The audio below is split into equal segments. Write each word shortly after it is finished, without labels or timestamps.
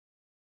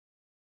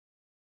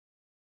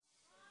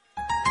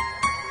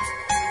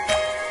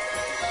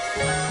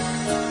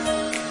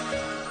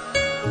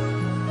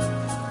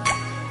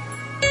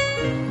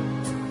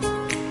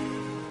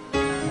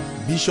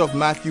Bishop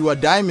Matthew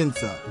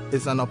Adaimensa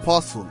is an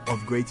apostle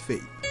of great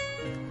faith.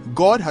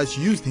 God has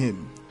used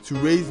him to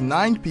raise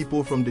 9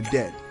 people from the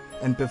dead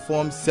and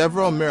perform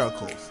several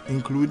miracles,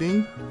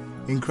 including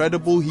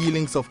incredible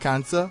healings of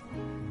cancer,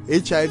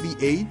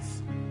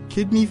 HIV/AIDS,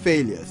 kidney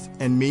failures,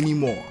 and many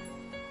more.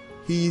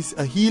 He is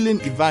a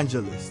healing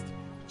evangelist,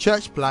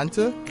 church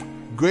planter,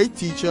 great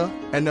teacher,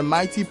 and a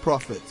mighty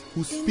prophet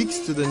who speaks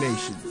to the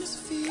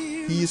nations.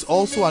 He is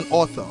also an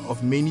author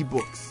of many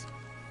books.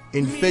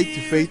 In Faith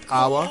to Faith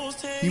Hour,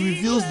 he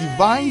reveals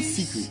divine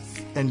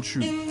secrets and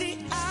truth.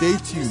 Stay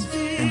tuned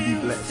and be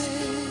blessed.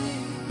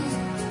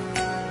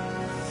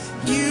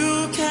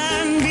 You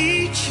can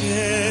be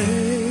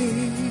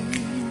changed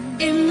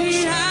in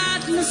the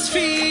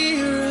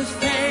atmosphere of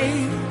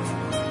faith.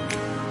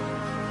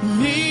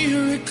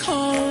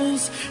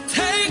 Miracles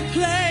take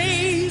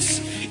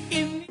place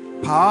in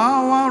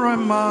power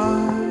and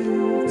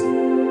might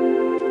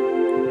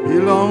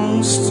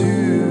belongs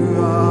to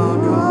our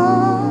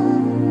God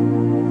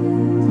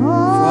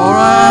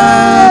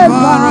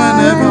forever and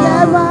ever.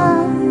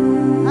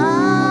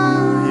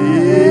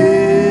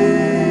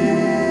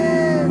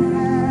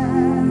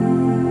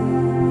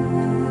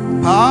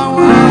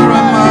 Power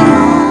and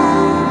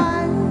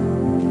might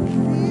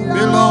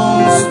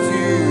belongs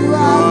to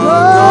our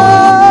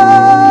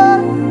God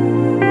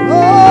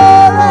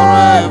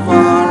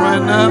forever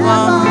and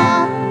ever.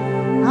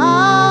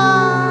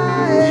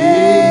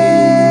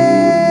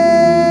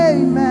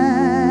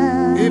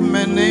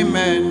 Amen.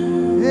 Amen.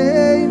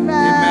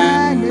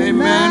 Amen.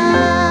 Amen.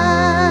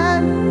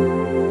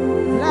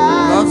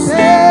 Blessings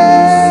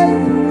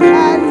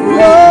and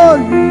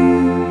glory,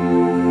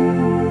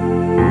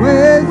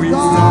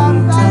 wisdom,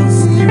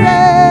 thanksgiving,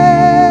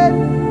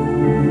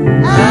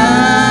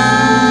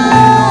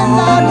 and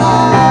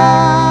honor.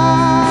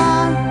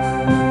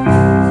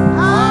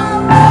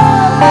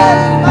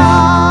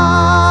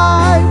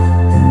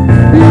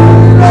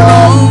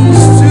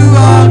 Belongs to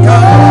our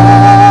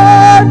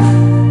God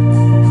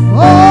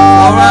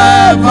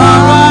forever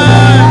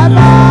and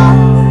ever.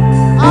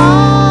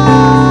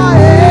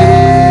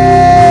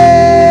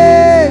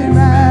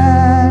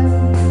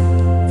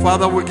 Amen.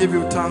 Father, we give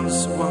you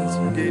thanks once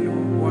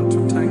again. We want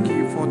to thank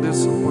you for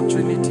this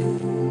opportunity.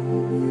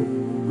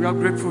 We are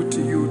grateful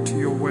to you, to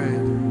your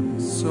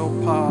word, so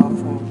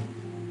powerful,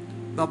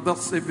 that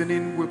this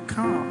evening will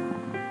come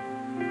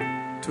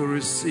to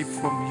receive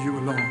from you,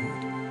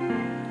 Lord.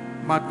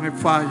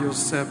 Magnify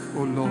yourself,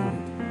 O Lord,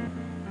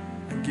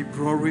 and give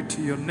glory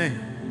to your name.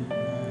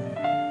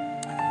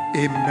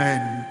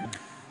 Amen.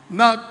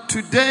 Now,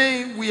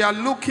 today we are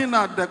looking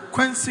at the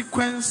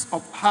consequence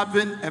of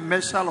having a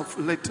measure of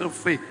little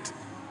faith.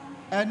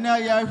 The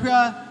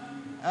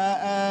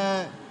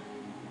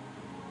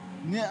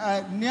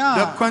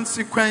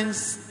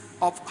consequence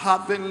of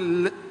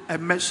having a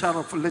measure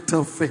of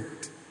little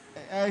faith.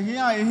 Having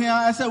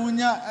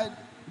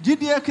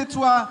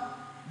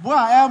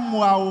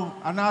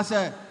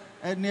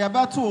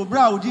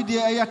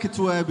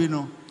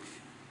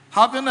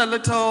a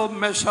little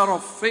measure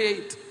of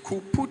faith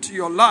could put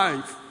your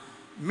life,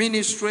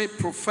 ministry,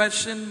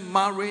 profession,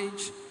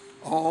 marriage,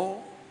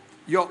 or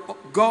your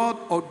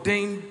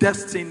God-ordained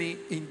destiny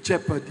in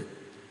jeopardy.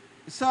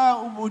 As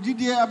a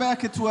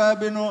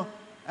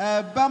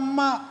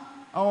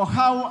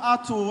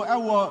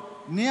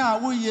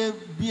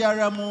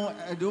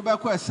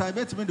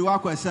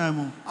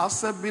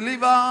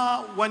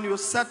believer, when you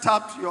set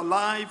up your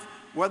life,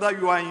 whether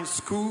you are in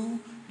school,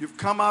 you've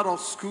come out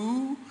of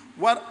school,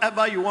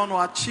 whatever you want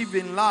to achieve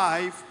in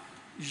life,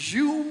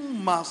 you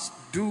must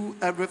do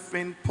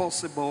everything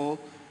possible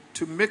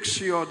to make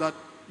sure that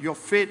your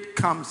faith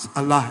comes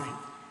alive.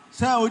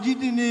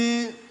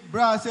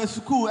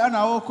 School and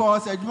our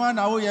course, a man,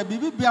 our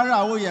baby bearer,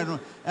 our yano,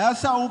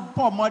 as our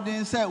poor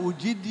modern said,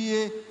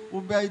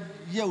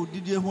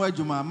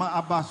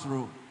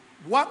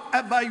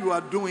 whatever you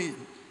are doing,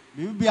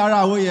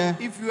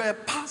 if you are a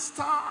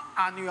pastor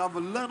and you have a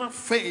little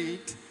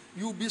faith,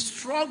 you'll be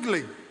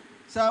struggling.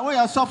 It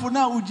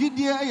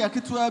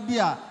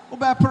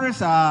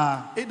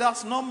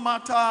does not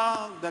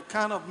matter the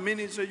kind of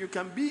ministry. You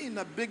can be in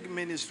a big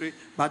ministry,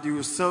 but you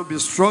will still be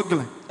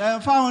struggling.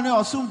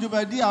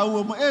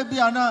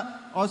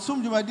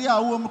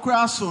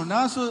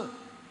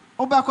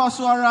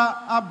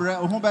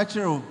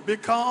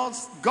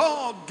 Because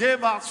God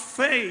gave us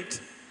faith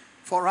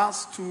for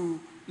us to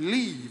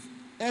live.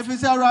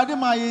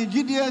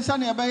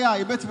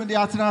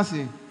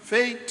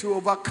 Faith to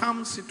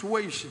overcome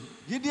situations.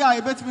 Faith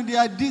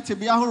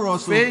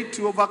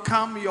to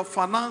overcome your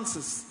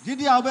finances,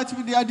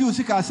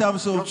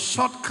 your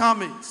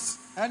shortcomings,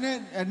 and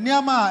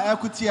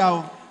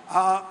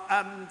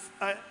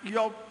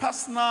your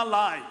personal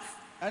life.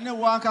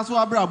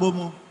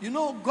 You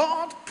know,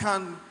 God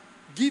can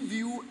give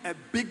you a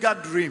bigger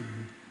dream,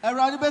 but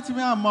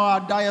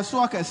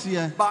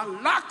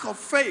lack of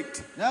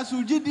faith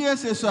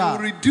will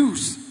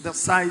reduce the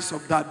size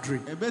of that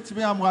dream.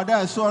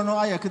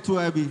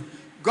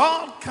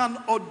 God can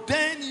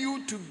ordain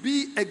you to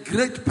be a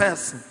great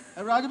person,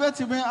 But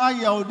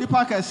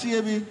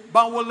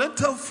with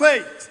little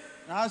faith,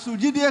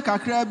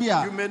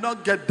 you may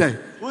not get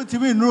there.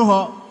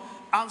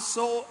 And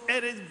so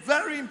it is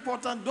very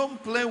important.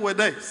 Don't play with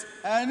this.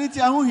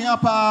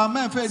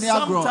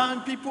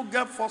 Sometimes people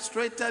get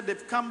frustrated.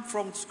 They've come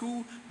from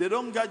school, they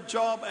don't get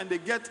job, and they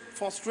get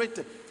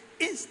frustrated.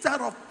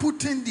 Instead of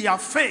putting their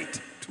faith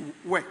to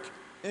work.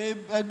 The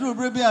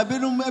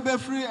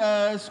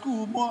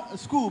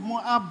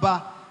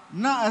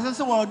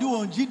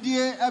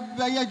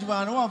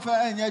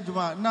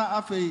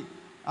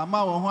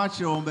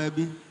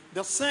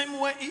same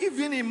way,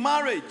 even in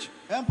marriage,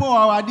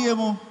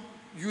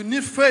 you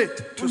need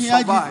faith to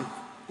survive.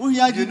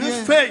 You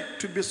need faith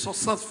to be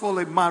successful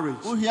in marriage.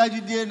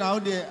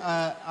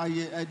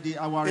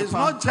 It's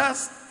not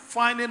just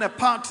finding a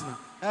partner.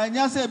 You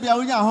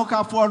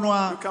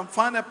can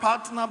find a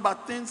partner,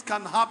 but things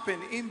can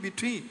happen in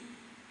between.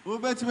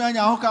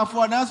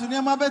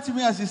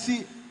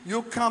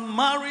 You can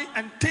marry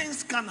and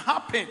things can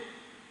happen.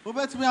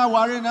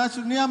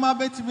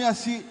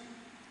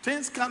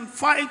 Things can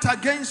fight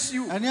against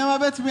you. And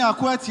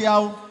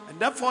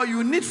therefore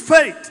you need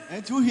faith.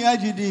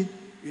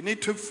 You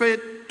need to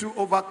faith to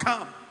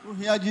overcome.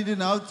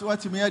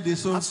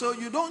 And so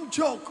you don't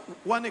joke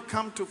when it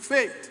comes to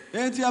faith.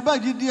 And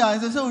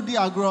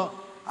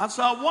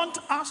so I want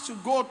us to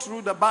go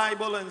through the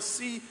Bible and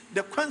see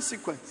the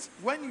consequence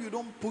when you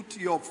don't put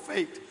your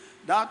faith,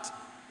 that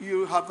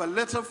you have a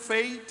little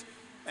faith,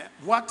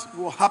 what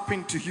will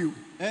happen to you.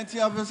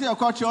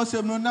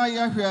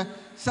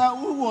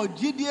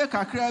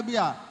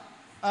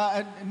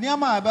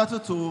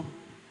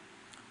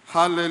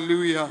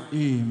 Hallelujah.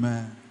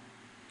 Amen.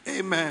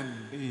 Amen.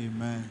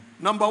 Amen.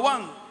 Number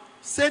one,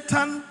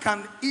 Satan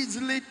can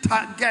easily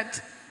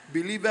target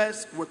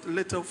believers with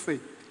little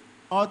faith.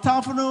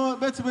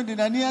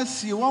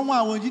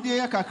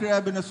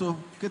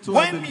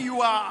 When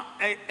you are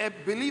a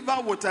believer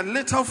with a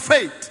little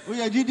faith,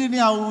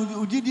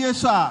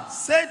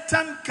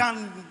 Satan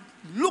can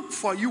look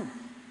for you.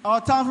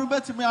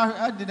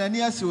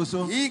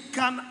 He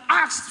can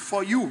ask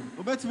for you.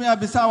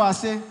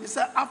 He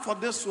said, for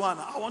this one,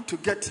 I want to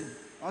get him.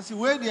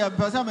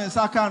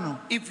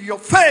 If your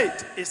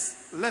faith is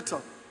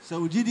little.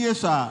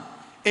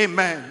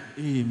 Amen.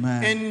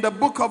 Amen. In the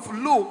book of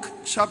Luke,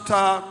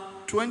 chapter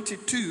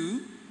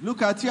 22,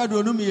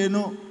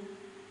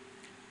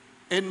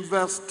 in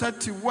verse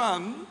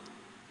 31,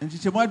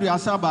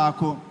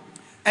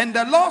 and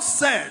the Lord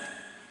said,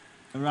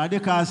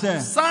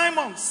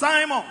 Simon,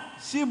 Simon,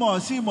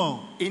 Simon,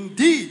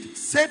 indeed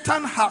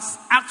Satan has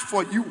asked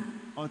for you,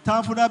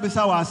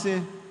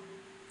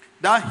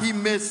 that he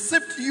may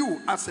sift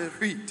you as a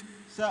wheat.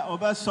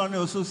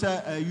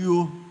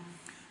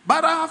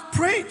 But I have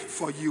prayed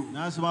for you,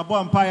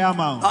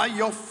 that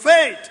your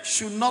faith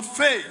should not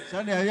fail.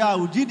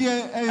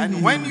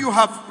 And when you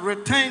have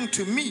returned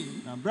to me,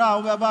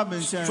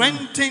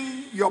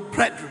 strengthen your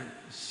brethren.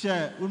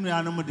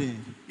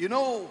 You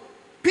know,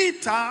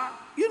 Peter,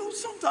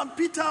 sometimes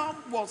Peter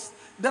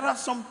there are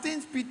some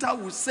things Peter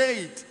will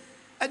say it.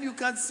 And you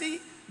can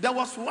see, there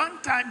was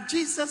one time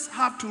Jesus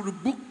had to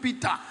rebuke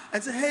Peter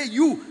and say, hey,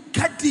 you,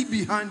 get thee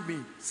behind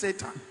me,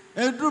 Satan.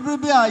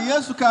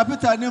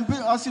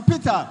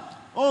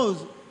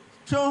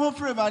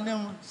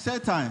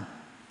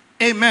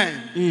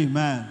 Amen.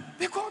 Amen.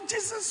 Because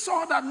Jesus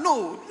saw that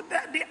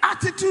the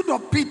attitude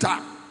of Peter,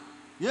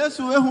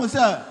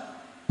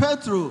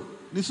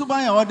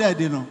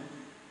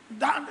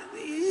 that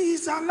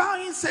he's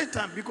allowing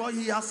Satan because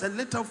he has a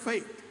little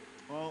faith.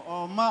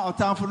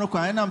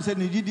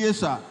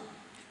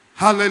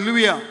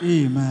 Hallelujah.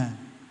 Amen.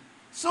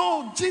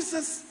 So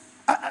Jesus,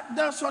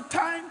 there's a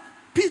time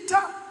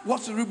Peter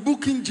was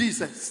rebuking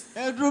Jesus.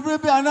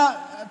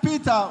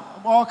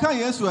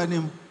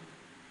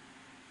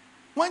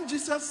 When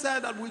Jesus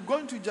said that we're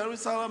going to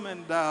Jerusalem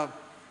and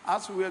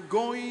as we are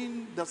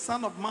going, the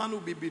Son of Man will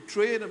be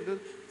betrayed. And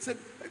said,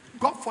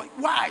 God,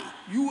 why?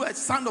 You a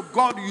son of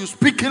God, you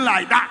speaking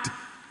like that?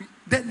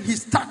 Then he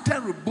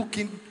started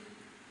rebuking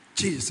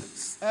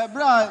Jesus.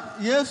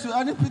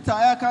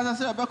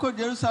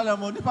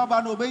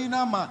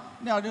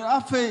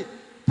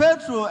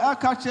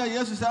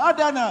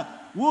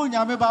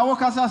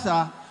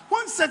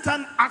 When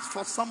Satan asks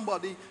for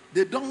somebody,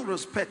 they don't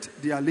respect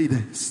their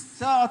leaders.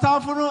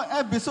 Sometimes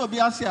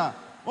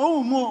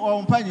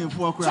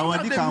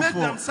they make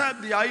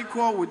themselves they are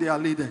equal with their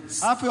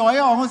leaders. Or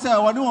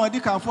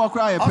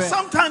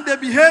sometimes they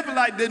behave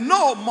like they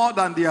know more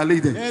than their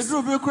leaders.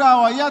 Sometimes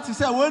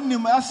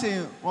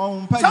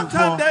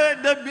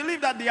they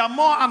believe that they are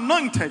more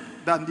anointed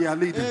than their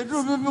leaders.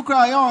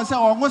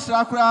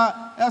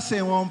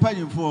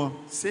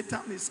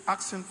 Satan is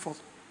asking for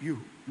you.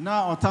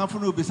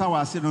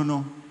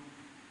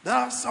 There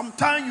are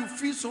sometimes you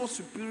feel so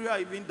superior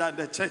even than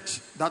the church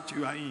that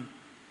you are in.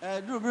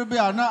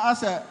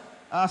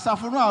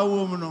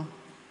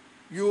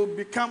 You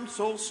become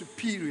so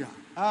superior.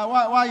 You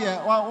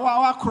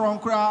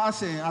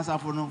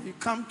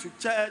come to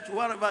church,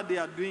 whatever they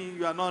are doing,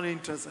 you are not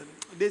interested.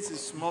 This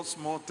is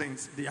small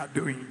things they are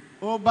doing.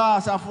 I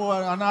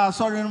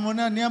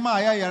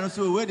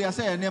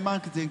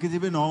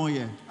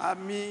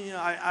mean,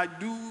 I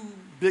do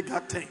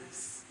bigger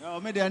things.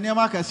 I'm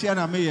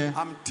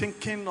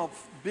thinking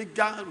of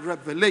bigger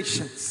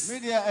revelations.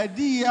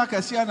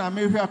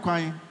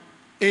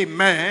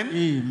 Amen.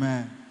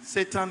 Amen.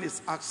 Satan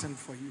is asking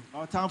for you.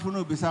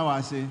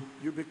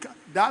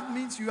 That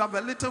means you have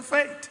a little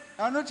faith.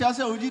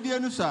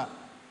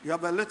 You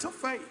have a little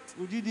faith.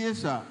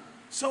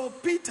 So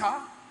Peter,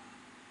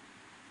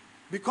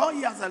 because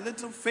he has a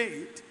little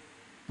faith,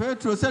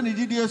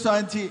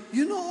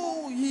 you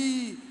know,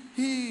 he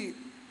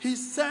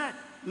said,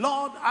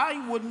 Lord, I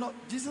would not.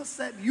 Jesus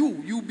said,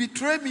 you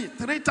betray me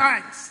 3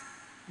 times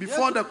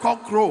before the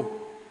cock crow.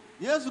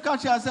 Yes,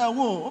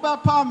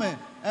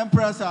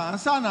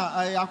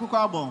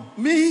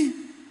 Me,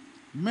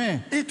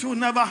 it will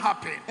never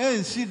happen.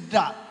 And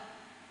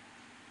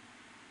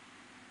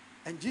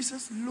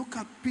Jesus looked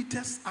at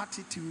Peter's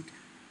attitude.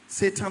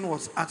 Satan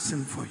was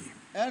asking for him.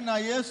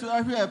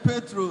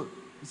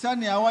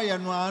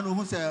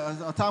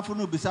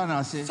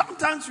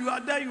 Sometimes you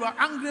are there, you are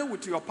angry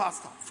with your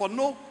pastor for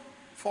no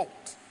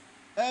fault.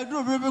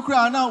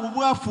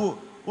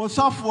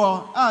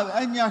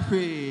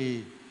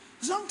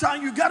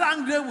 Sometimes you get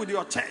angry with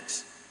your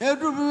church.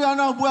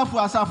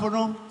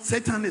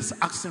 Satan is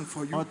asking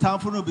for you.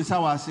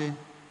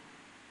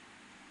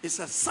 It's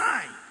a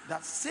sign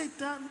that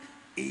Satan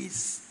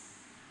is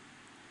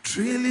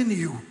trailing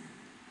you.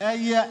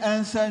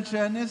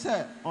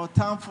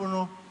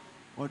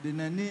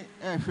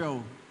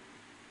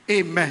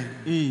 Amen.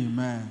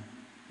 Amen.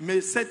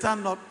 May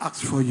Satan not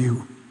ask for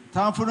you.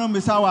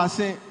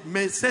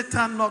 May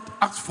Satan not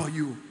ask for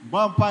you.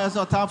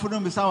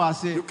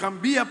 You can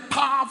be a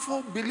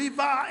powerful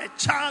believer, a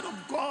child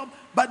of God,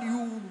 but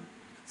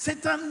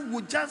Satan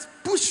will just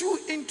push you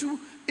into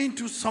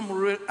some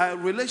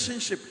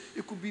relationship.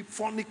 It could be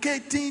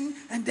fornicating,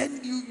 and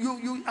then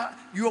you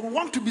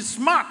want to be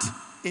smart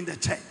in the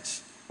church.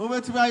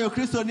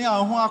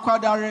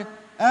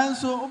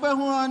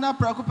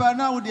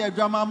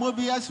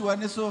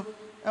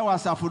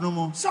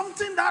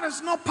 Something that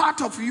is not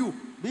part of you.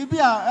 Then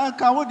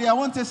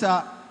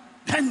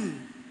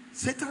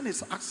Satan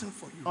is asking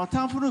for you.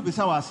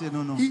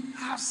 He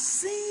has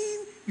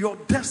seen your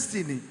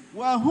destiny.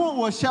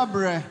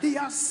 He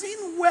has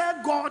seen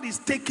where God is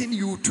taking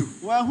you to.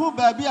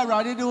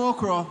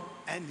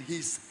 And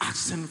he's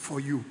asking for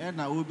you.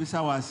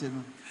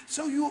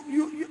 So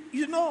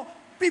you know,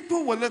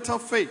 people with little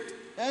faith.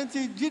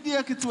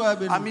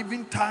 I'm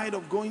even tired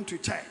of going to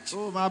church.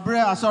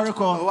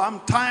 I'm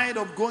tired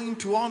of going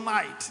to all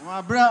night.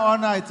 All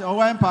the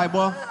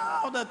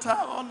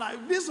time, all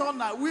night. This all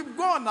night. We've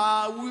gone.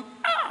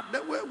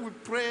 The way we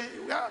pray.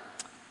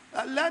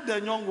 Let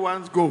the young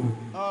ones go.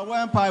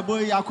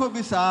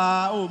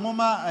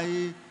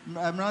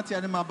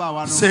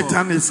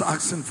 Satan is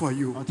asking for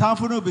you.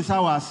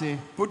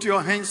 Put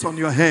your hands on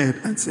your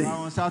head and say,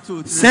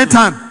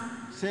 Satan,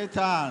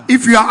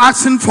 if you are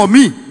asking for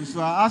me,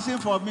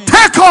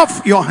 take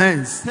off your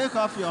hands. Take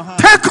off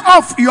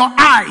your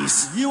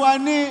eyes.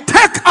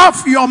 Take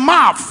off your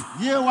mouth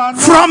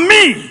from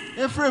me.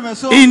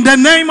 In the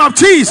name of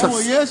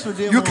Jesus.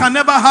 You can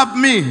never have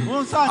me.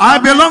 I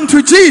belong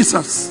to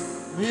Jesus.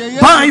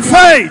 By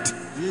faith,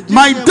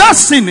 my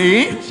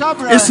destiny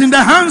is in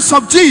the hands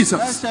of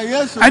Jesus.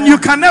 And you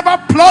can never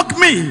pluck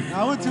me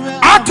out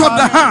of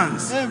the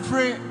hands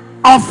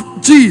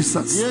of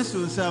Jesus.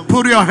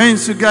 Put your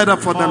hands together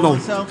for the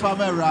Lord.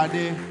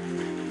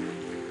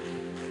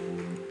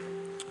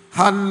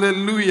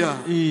 Hallelujah.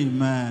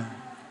 Amen.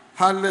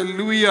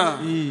 Hallelujah.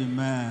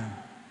 Amen.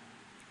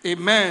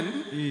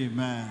 Amen.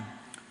 Amen.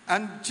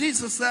 And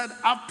Jesus said,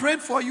 I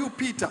prayed for you,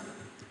 Peter.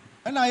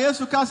 I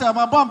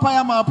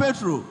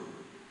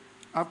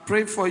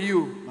prayed for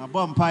you.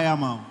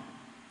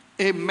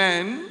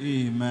 Amen.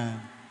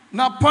 Amen.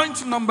 Now,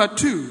 point number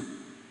 2.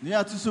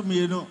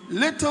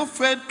 Little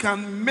faith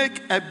can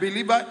make a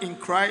believer in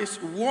Christ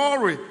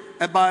worry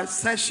about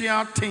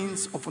essential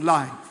things of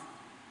life.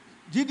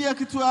 How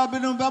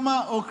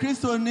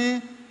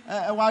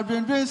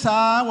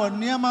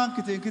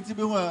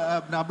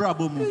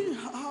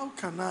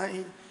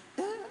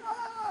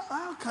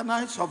can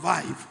I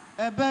survive?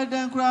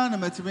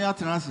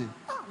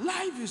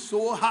 Life is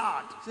so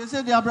hard.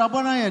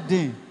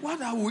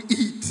 What I will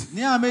eat,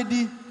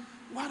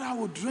 what I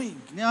will drink,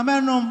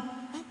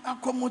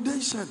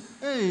 accommodation.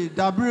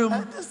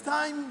 At this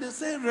time, they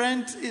say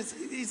rent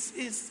is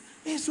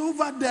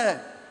over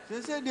there.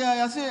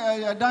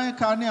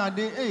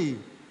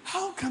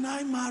 How can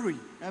I marry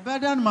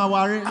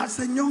as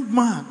a young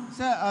man?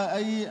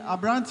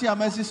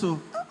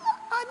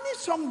 I need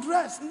some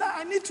dress.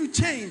 I need to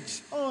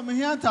change.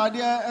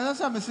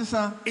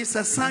 It's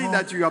a sign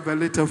that you have a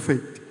little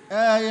faith. You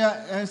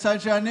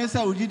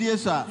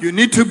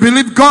need to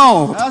believe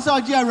God.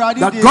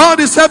 That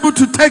God is able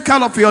to take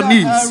care of your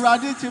needs.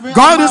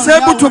 God is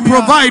able to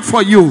provide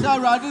for you.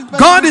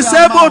 God is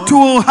able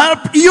to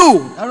help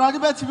you.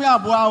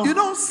 You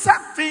know,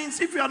 some things,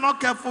 if you are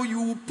not careful,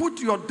 you will put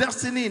your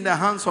destiny in the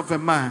hands of a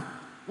man.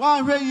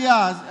 I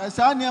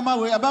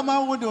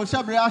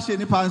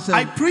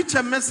preached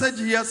a message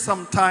here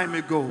some time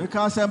ago.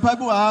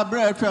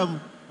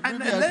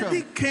 And a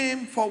lady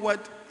came forward.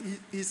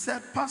 He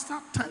said, Pastor,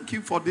 thank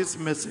you for this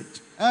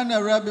message. He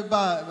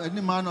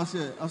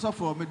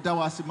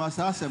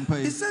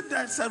said,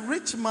 there's a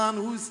rich man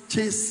who's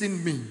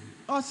chasing me.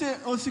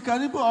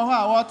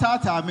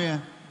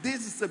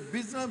 This is a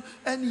business,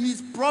 and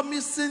he's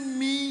promising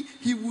me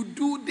he will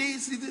do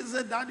this. He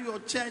said that your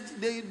church,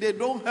 they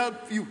don't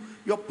help you.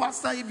 Your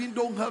pastor even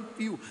don't help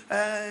you.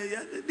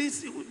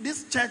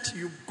 This church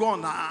you've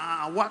gone,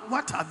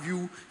 what have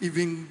you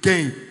even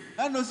gained?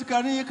 I'm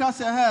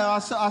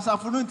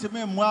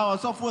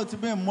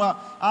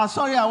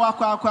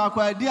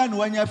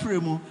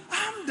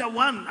the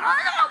one.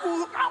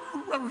 I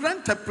will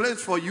rent a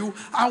place for you.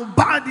 I'll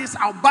buy this.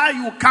 I'll buy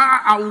you a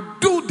car. I will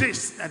do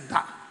this and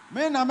that.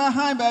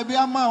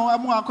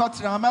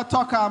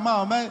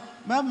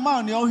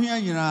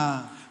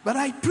 But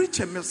I preach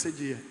a message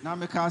here.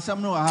 And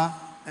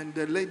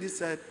the lady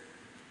said,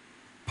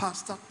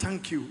 Pastor,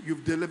 thank you.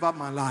 You've delivered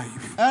my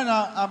life.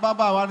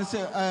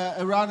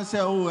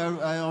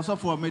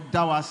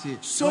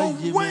 So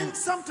when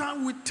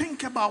sometimes we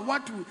think about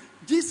what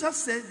Jesus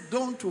said,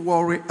 don't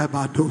worry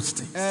about those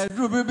things. It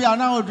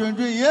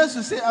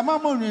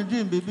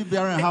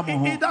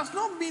does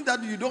not mean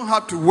that you don't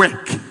have to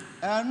work.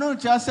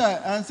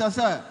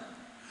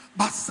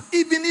 But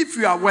even if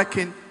you are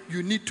working,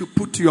 you need to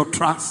put your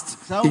trust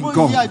in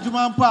God.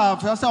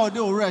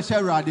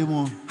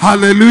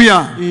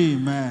 Hallelujah.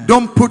 Amen.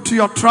 Don't put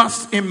your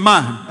trust in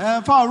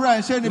man.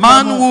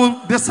 Man will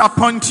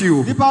disappoint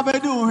you.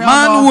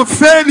 Man will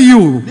fail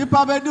you.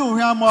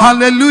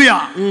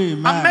 Hallelujah.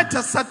 Amen. I met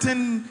a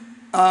certain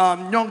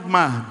young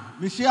man.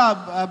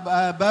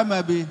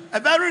 A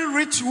very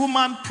rich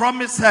woman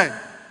promised her,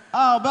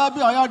 I'll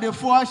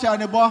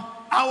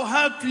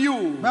help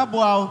you.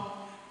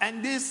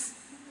 And this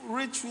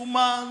rich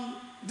woman,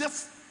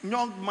 this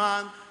young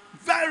man,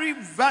 very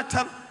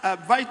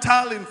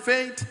vital in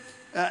faith,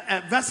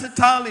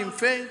 versatile in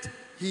faith,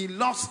 he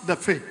lost the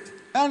faith.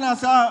 And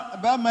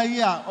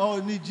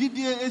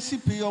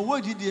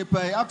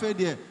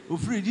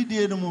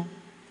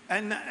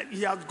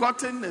he has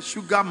gotten a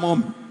sugar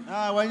mom.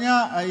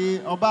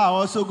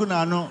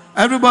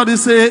 Everybody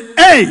say,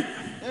 hey!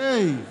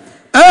 Hey!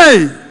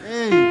 Hey!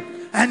 Hey!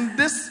 And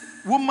this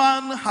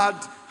woman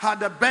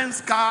had a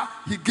Benz car.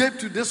 He gave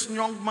to this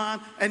young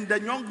man, and the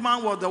young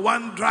man was the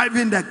one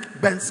driving the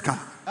Benz car.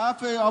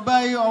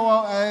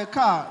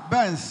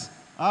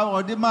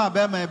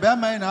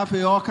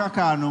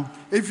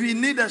 If he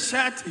need a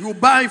shirt, he'll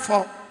buy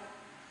for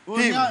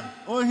him.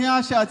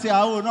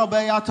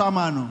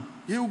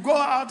 He'll go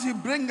out, he'll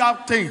bring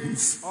out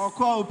things.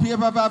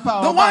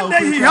 The one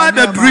day he had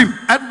a dream.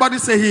 Everybody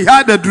say he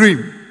had a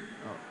dream.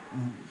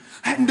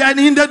 And then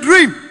in the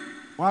dream,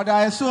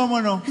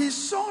 he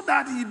saw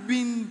that he'd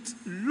been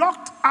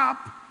locked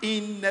up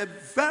in a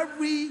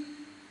very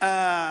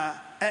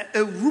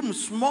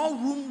small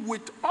room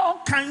with all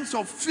kinds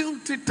of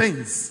filthy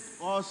things.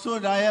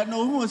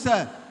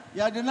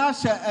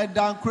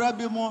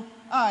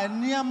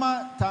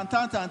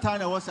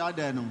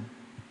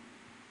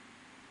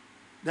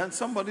 Then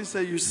somebody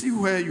said, you see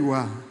where you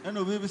are.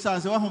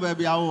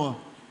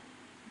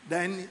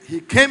 Then he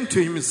came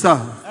to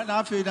himself.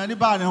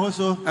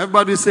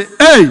 Everybody say,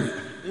 hey!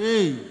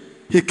 Hey.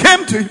 He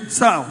came to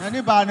himself.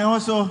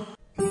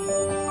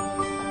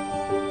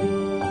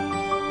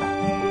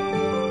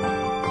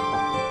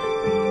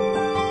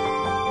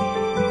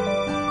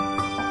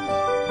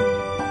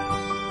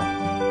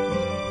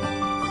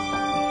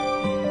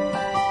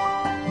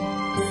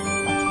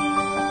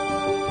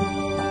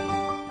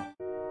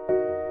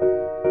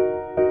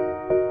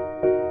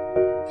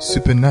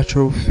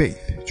 Supernatural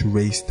faith to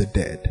raise the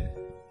dead.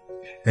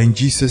 And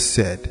Jesus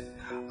said,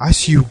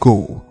 as you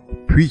go,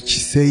 preach,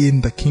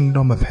 saying the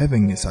kingdom of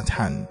heaven is at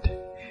hand.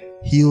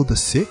 Heal the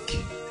sick,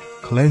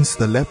 cleanse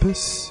the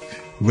lepers,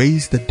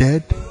 raise the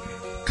dead,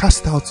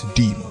 cast out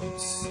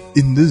demons.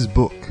 In this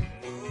book,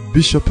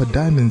 Bishop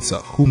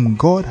Adaimensa, whom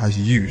God has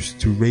used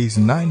to raise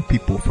 9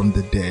 people from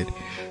the dead,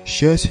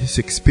 shares his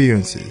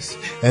experiences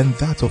and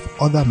that of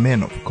other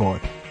men of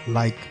God,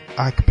 like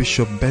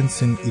Archbishop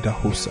Benson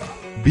Idahosa.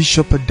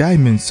 Bishop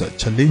Adaimensa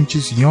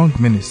challenges young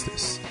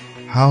ministers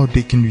how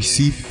they can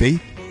receive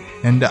faith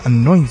and the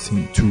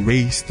anointing to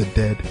raise the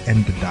dead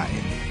and the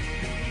dying.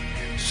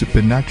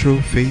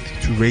 Supernatural Faith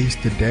to Raise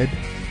the Dead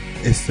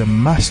is a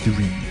must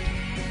read.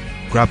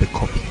 Grab a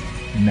copy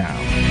now.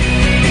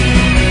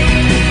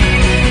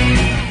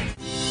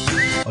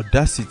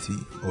 Audacity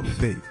of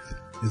Faith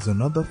is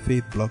another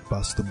faith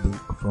blockbuster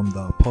book from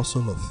the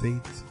Apostle of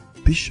Faith,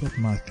 Bishop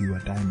Matthew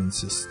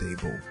Adaimensa's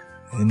stable,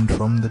 and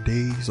from the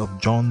days of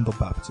John the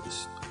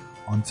Baptist,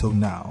 until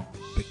now,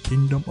 the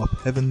kingdom of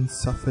heaven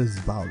suffers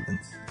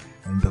violence,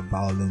 and the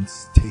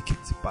violence take it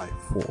by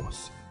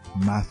force.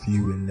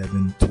 Matthew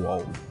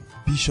 11:12.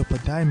 Bishop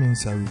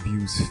Adai-Mensah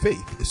reviews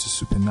faith is a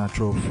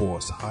supernatural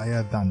force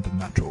higher than the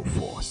natural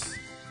force.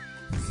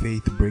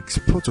 Faith breaks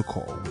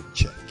protocol with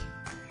check.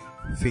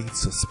 Faith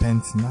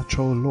suspends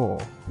natural law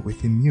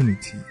with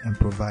immunity and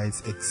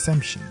provides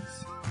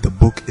exemptions. The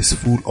book is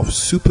full of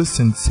super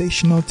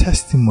sensational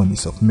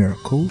testimonies of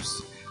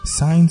miracles,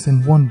 signs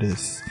and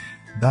wonders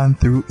done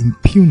through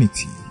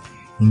impunity,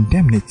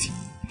 indemnity,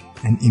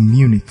 and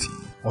immunity,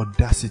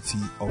 audacity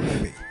of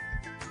faith.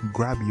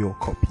 Grab your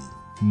copy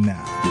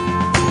now.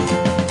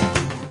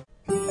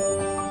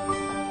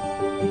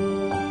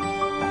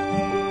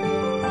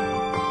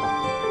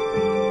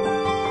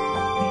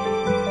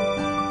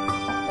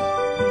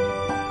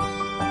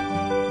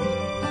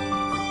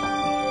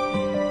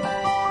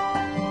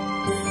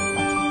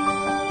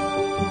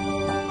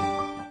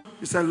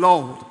 He said,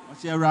 Lord,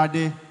 he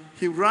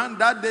ran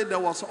that day, there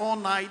was all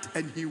night,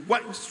 and he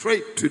went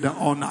straight to the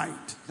all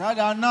night. So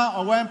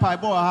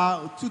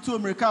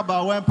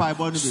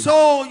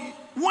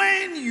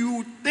when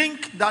you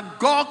think that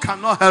God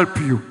cannot help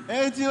you,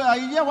 it's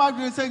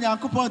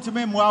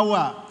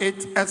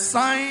a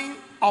sign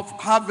of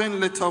having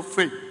little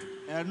faith.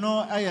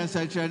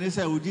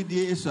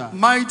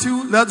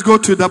 Matthew, let's go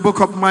to the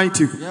book of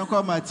Matthew.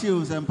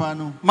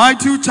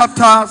 Matthew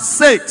chapter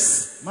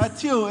 6.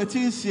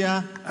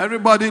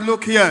 Everybody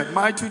look here.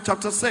 Matthew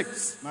chapter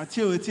 6.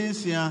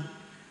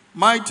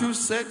 Matthew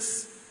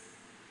 6.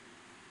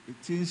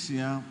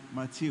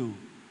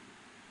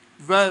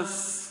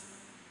 Verse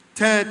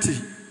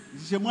 30.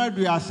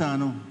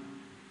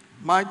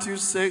 Matthew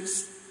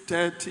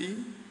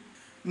 6:30.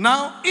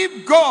 Now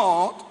if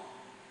God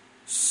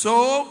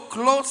so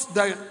clothes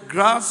the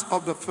grass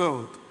of the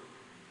field,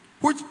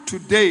 which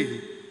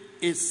today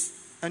is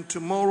and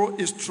tomorrow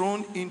is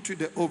thrown into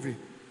the oven,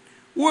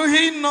 will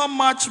he not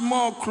much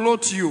more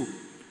clothe you,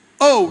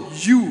 O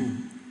you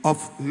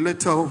of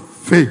little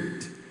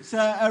faith?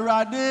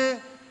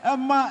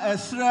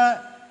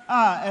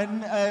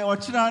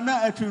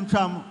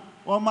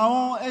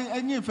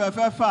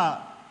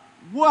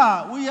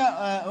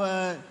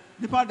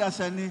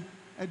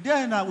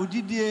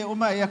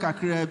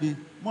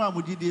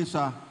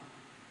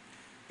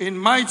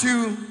 In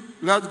Matthew,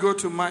 let's go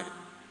to my.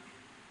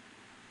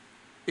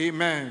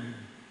 Amen.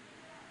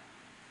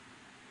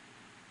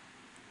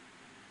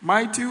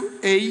 Matthew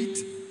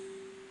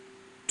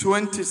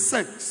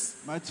 8:26.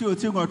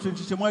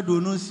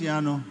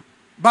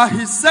 But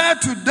he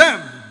said to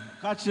them,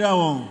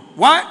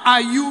 why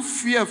are you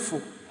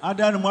fearful,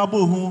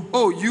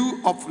 O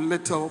you of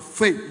little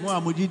faith?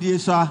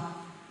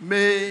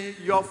 May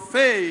your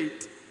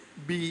faith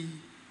be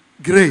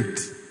great.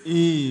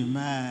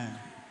 Amen.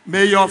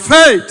 May your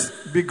faith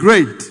be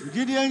great.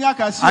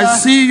 I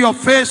see your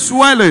face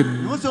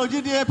swelling.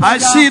 I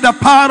see the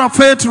power of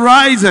faith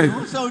rising.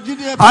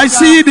 I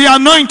see the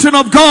anointing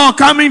of God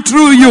coming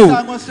through you.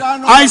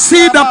 I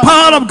see the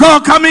power of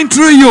God coming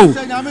through you.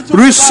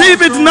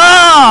 Receive it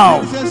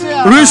now.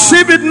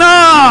 Receive it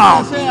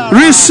now.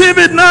 Receive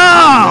it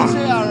now.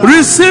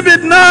 Receive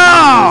it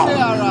now.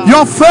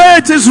 Your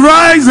faith is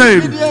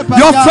rising.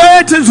 Your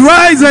faith is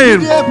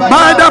rising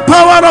by the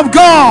power of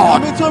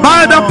God.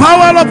 By the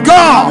power of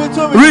God.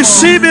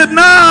 Receive it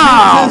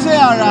now.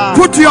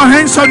 Put your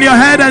hands on your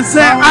head and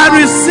say, I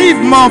receive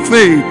more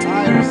faith.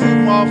 I receive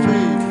more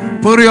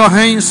faith. Put your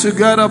hands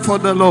together for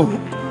the Lord.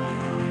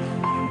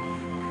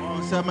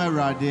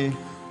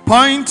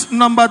 Point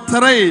number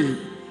 3.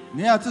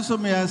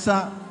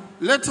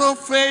 Little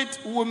faith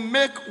will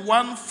make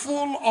one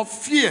full of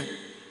fear.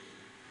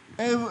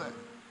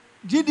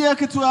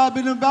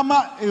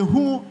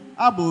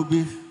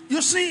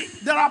 You see,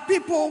 there are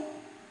people,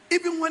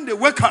 even when they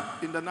wake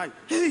up in the night,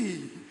 hey,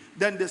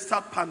 then they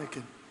start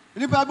panicking.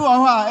 It's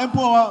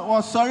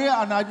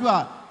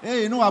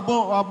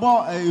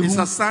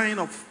a sign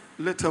of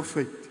little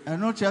faith.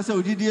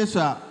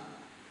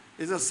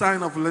 It's a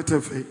sign of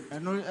little faith.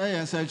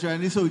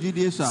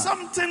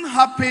 Something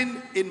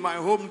happened in my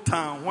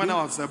hometown when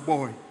I was a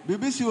boy. There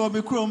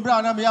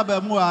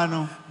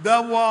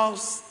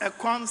was a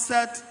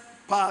concert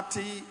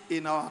party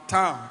in our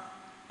town.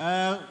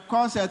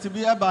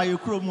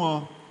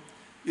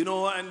 You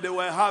know, and they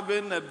were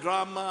having a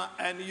drama,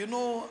 and you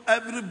know,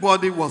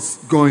 everybody was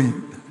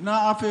going.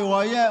 I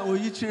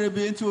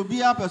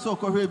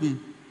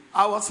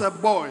was a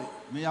boy.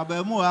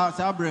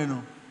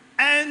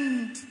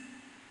 And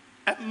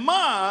a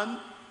man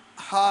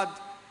had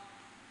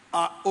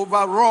an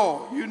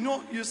overall. You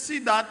know, you see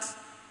that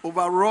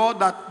overall,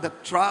 that the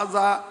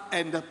trouser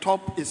and the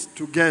top is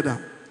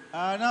together.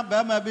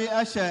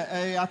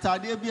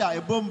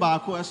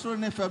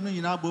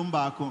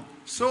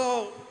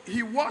 So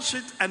he washed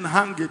it and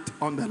hung it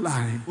on the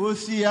line.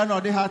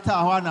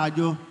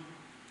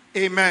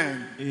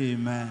 Amen.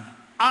 Amen.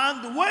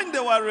 And when they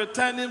were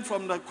returning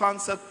from the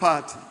concert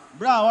party,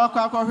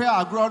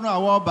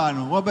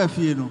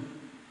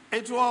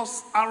 it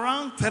was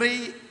around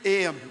 3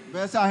 a.m.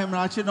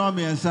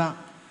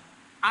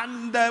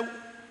 And the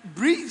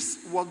breeze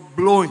was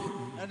blowing.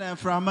 ɛna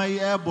mframa yi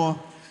ɛbɔ.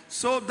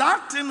 So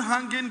that thing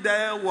hanging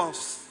there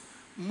was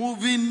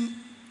moving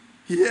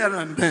here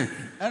and there.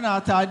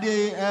 ɛna ataade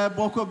yi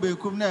ɛbɔ kɔ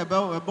benkum na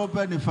ɛbɔ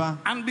pɛ nifa.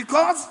 And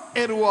because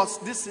it was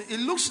this, it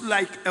looks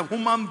like a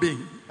human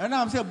being. ɛna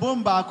am sɛ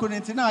bom baako ne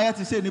nti na ayɛ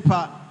te sɛ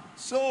nipa.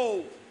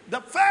 So the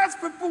first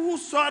people who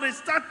saw it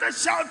started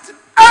shouting,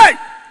 "Hey!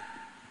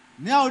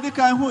 Nea odi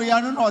kan hu ya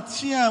no na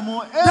ɔteɛ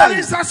mu. There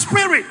is a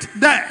spirit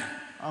there."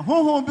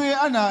 Honhom bi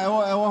ɛna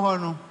ɛwɔ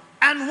hɔ no.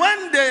 And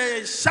when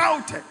they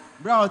shouted,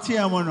 Bra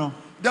ɔteɛ mu no.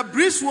 the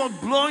breeze was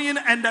blowing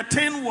and the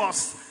thing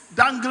was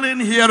dangling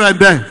here and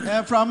there.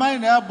 Mframa yi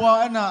na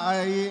ɛbɔ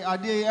ɛna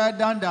adeɛ yi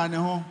ɛdandan ne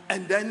ho.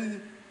 And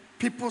then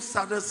people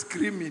started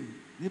screaming.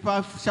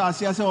 Nipa hyɛ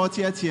aseɛ sɛ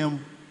ɔteɛteɛ mu.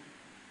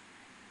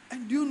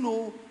 And you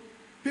know,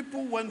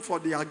 people went for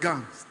their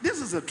guns.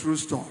 This is a true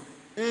story.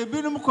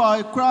 Ebinom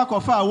kɔ kura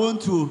kɔfa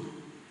awontuo.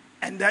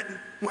 And then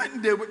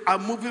when they are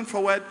moving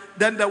forward,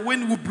 then the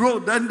wind will blow,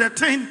 then the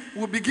thing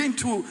will begin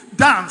to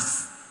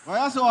dance.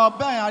 Ɔyɛ sɛ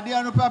ɔbɛn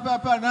adeɛ no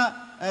pɛpɛpɛ na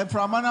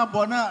mframa no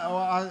abɔ na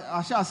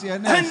ahyɛ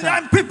aseɛ na And ɛsa.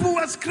 then people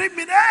were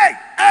screaming, "Hey,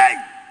 hey!"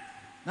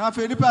 Na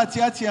afei nipa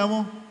teɛteɛ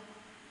mu.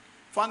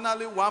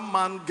 Finally, one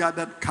man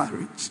gathered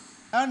courage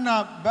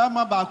Ɛna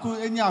bɛrima baako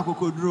enya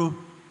akokoduro.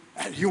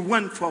 and he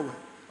went forward.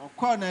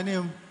 Ɔkɔɔ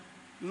n'anim.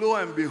 Lo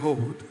and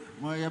behold,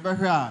 Mo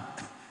yɛbɛhwɛ a.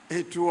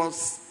 it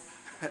was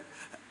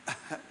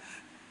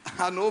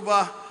an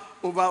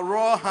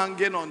overall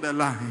hanging on the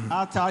line,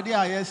 Ataade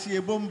a yɛsi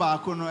ebom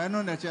baako no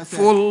ɛno na ɛkyɛ sɛ.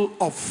 full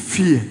of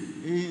fear.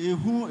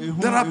 Ehu.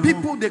 There are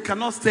people, they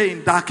cannot stay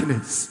in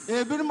darkness.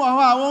 Ebinom wɔ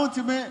hɔ a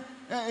wɔntumi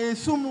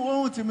esum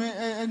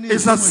wɔntumi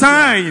It's a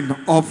sign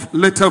of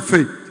little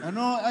faith.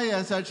 Ɛno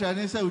ɛyɛ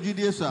nsɛkyerɛnne sɛ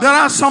ogyidie so a. There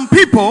are some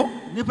people,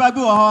 Nipa bi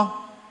wɔ hɔ.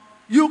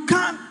 you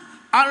can't.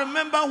 I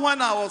remember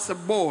when I was a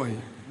boy,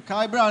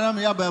 Kae bere a na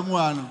meyɛ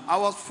abaamua no. I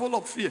was full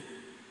of fear.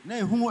 Na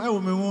ehu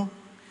ɛwɔ me mu.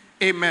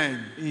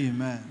 Amen.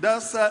 Amen.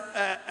 There's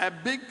a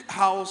big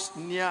house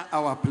near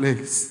our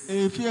place.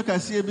 Efie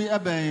kɛseɛ bi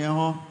ɛbɛn yɛn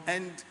hɔ.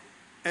 And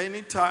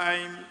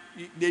anytime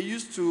they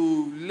used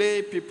to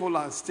lay people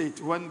at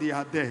state when they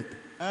are dead.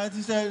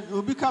 Ɛnti sɛ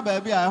obi ka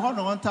baabi a ɛhɔ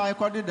na wɔntaa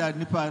ɛkɔdeda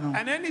nipa no.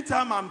 And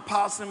anytime I'm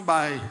passing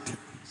by it,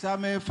 Sɛ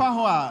mefa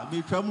hɔ a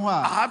metwam hɔ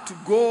I a. have to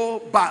go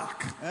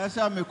back.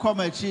 Ɛsɛ mekɔ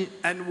m'akyi.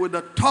 And with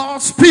a tall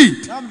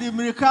speed, Na mede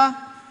mmirika.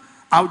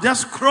 I'll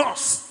just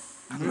cross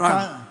and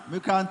run.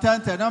 Meka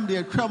ntɛntɛn na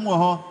mede atwam wɔ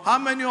hɔ. How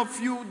many of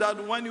you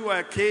that when you were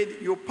a kid,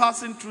 you're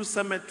passing through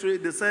cemetery,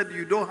 they said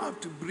you don't have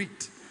to breathe.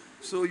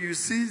 So you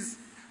cease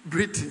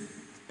breathing.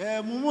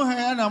 Mumu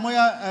hɛ na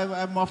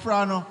moyɛ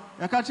mmɔfra no.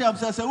 Yɛka kyerɛ m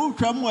sɛ sɛ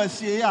wotwam wɔ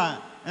asie a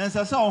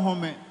ɛnsɛ sɛ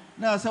ɔhome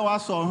na sɛ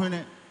woasɔ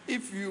ɔhwene.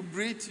 If you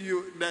breathe,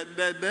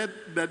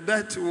 the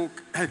death will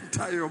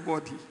enter your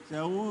body. Sɛ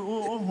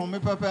wohome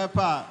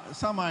pɛpɛɛpɛ a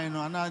saman no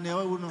anaa nea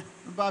wawu no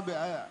ba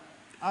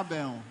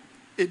abɛn wo.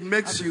 It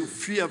makes you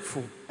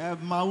fearful.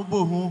 Ma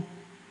wobɔ hu.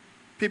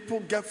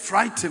 People get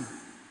frightened.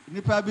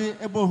 Nipa bi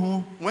ɛbɔ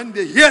hu. When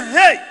they hear,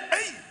 hey,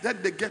 then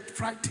they get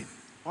frightened.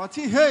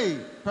 Ɔte hei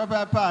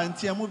pɛpɛɛpɛ a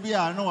nteamu bi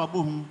a na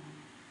wabɔ hu.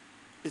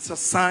 It's a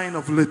sign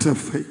of little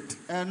faith.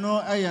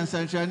 Ɛno ɛyɛ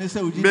nsɛnkyerɛnne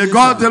sɛ ogyidie May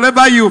God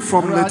deliver you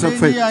from little Awurade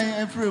faith. yi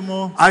yɛn ɛfiri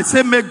mu. I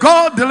say, may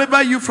God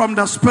deliver you from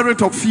the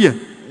spirit of fear.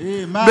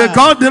 Amen. May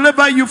God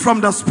deliver you from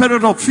the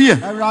spirit of fear.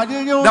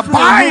 Awurade yi wo The firi mu.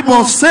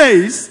 Bible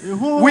says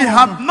we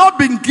have not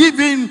been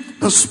given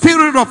the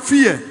spirit of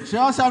fear.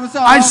 Kyerɛwsɛm sɛ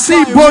I ɔmfa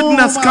see ehu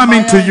boldness ma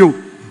coming to yɛn.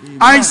 you.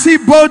 I see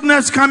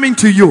boldness coming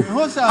to you.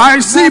 I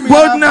see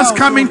boldness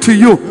coming to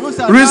you.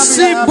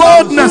 Receive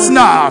boldness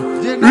now.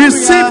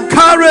 Receive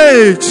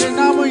courage,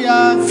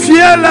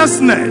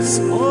 fearlessness.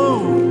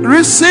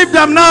 Receive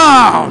them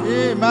now.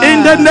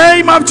 In the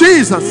name of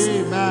Jesus.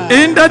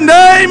 In the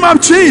name of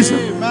Jesus.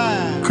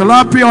 Amen.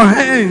 Clap your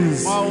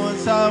hands.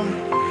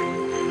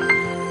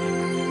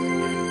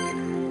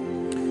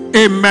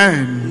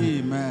 Amen.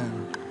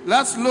 Amen.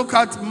 Let's look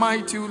at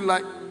Matthew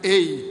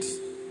 8.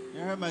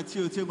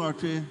 Matthew ti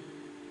ngotwe.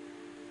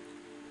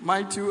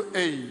 Matthew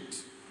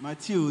 8.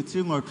 Matthew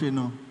ti ngotwe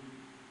no.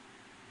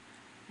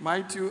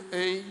 Matthew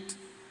 8.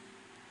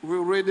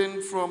 We're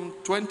reading from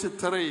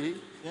 23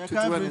 to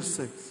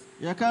 26.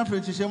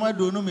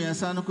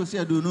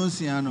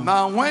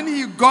 Now when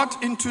he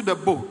got into the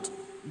boat,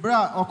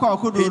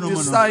 his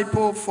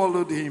disciple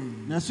followed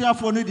him. And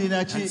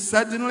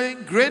suddenly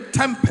great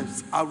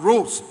tempests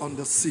arose on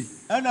the sea,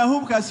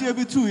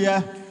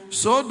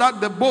 so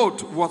that the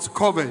boat was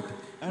covered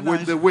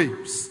with the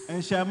waves.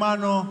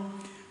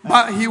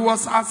 But he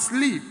was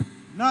asleep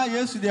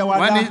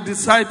when his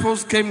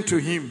disciples came to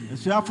him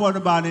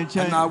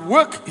and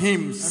awoke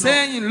him,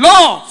 saying,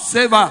 Lord,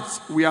 save us,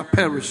 we are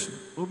perishing.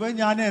 But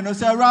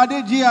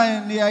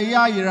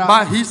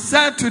he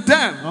said to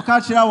them,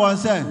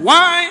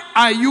 why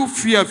are you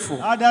fearful,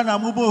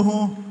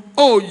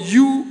 O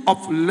you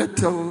of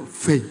little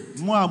faith?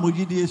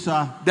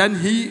 Then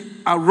he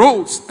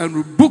arose and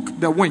rebuked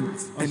the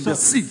winds and the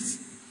seas,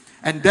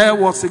 and there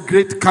was a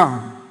great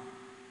calm.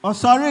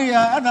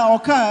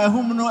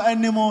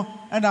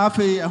 ɛna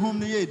afei ɛhom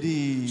no yɛ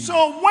dii.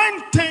 So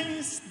when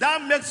things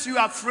that makes you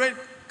afraid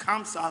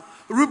comes out,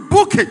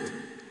 rebuke it.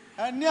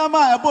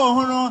 Nneɛma a ɛbɔ wo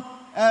ho no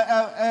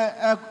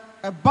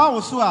ɛba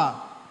wo so a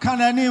ka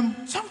n'anim.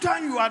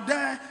 Sometimes you are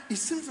there, it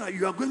seems like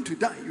you are going to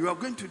die. You are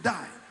going to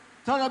die.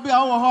 Tɔrɔ bi a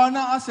wowɔ hɔ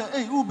na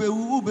asɛ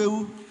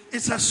wobɛwu.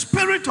 It's a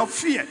spirit of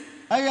fear.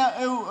 Ɛyɛ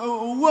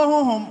owuo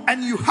honhom.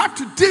 And you have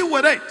to deal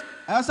with it.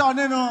 Ɛsɛ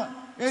ɔne no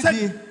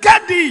Say, edi.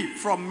 get thee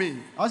from me.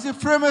 Ɔsi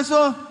firi mi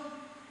so.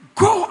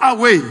 Go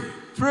away.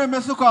 Firi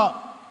mi so kɔ.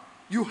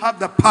 You have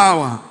the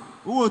power.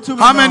 Wo tumi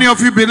How many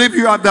of you believe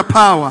you have the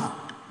power?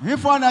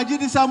 Hifo na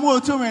gidi sa mu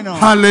tumi no.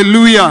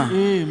 Hallelujah.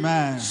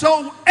 Amen.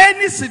 So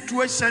any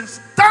situation,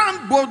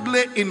 stand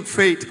boldly in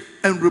faith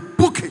and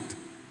rebuke it.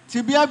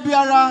 Tibia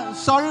biara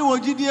sorry wo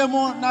gidie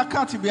mu na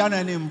ka tibia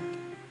na nim.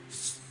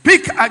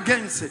 Speak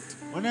against it.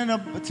 One no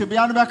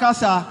tibia no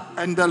bekasa.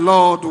 And the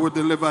Lord will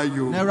deliver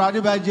you. Na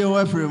Awurade ba je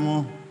wo afiri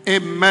mu.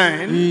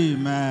 Amen.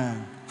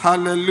 Amen.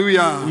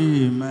 Hallelujah.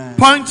 Amen.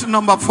 Point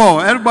number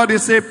 4. Everybody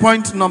say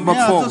point number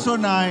 4. So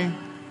 9.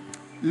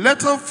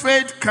 Little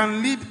faith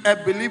can lead a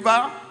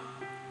believer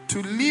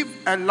to live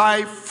a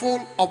life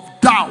full of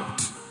doubt.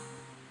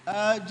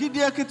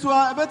 Gidie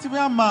kitwa ebetimi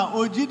ama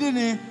ogidi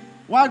ni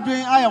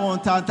wadwen aya won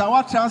tanta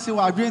wa transe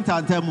wa adwen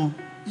tanta mu.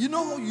 You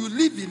know, you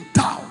live in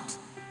doubt.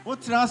 Wo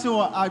transe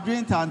wa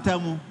adwen tanta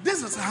mu.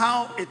 This is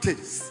how it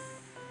is.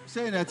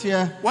 Say na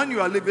tie. When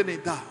you are living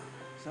in doubt,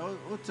 So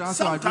wo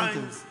transe wa adwen tanta.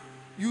 sometimes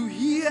you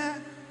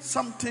hear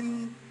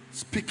something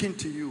speaking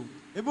to you.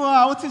 Ebo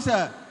a wo ti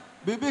se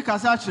bebe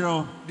kasa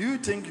kire. Do you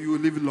think you will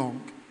live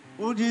long?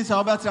 Wo ji se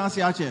oba transe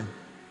a kire.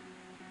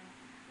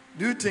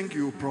 Do you think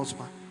you will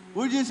prosper?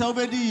 Wo ji se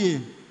obedi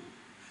ye.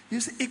 You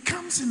see, it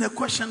comes in a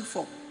question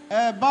form.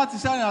 Ba ti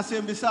se na se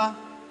mbisa.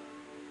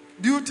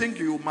 Do you think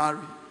you will marry?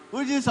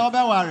 Wo ji se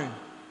oba ware.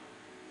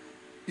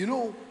 You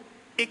know,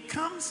 it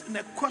comes in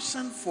a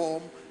question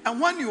form,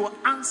 and when you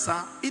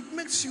answer, it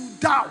makes you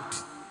doubt.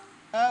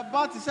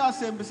 Ba ti se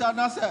ase mbisa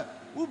na se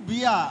wo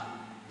bia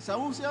se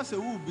wo se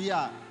wo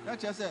bia na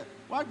che se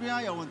wadwen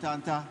aya won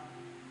tanta.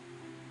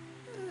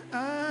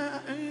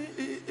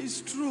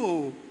 It's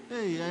true.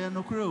 Hey, I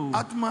no kro.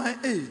 At my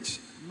age.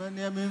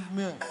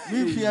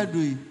 Me fear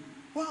do.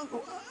 Well,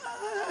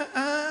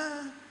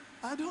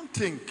 I don't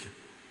think.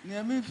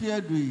 Me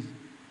fear do.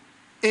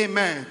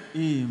 Amen.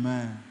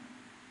 Amen.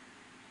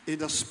 In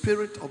the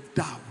spirit of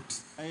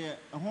doubt. And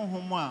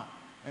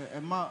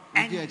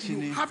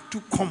you have to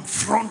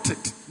confront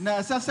it.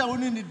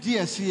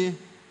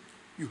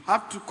 You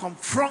have to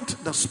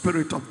confront the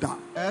spirit of doubt.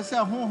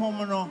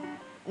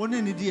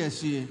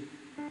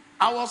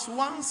 I was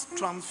once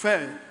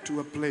transferred to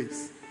a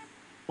place.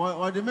 When I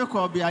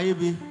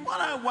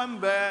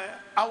went there,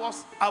 I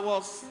was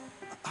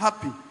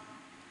happy.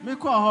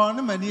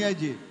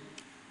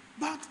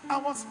 But I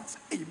was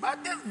saying,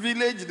 but this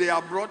village they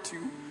have brought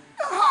you,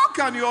 how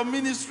can your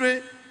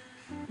ministry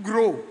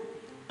grow?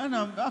 And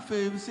I'm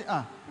say,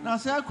 now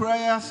say I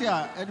cry, I say,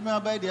 Edma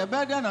by the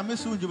abandon, I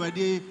miss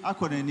Jumadi,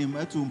 Akonim,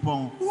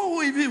 Etumpong.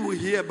 Who even will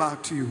hear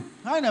about you?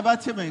 I never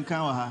tell me in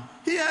Kawaha.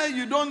 Here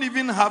you don't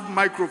even have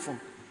microphone.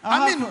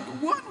 I mean,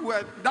 one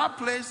word, that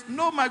place,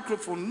 no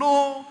microphone,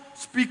 no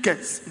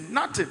speakers,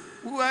 nothing.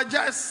 We were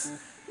just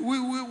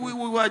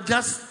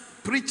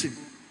preaching.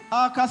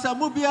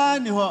 Casamubia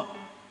niho,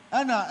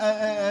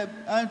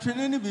 and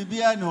training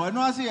Bibia no, and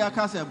I see a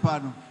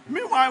Casapano.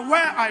 Meanwhile,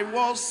 where I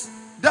was,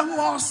 there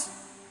was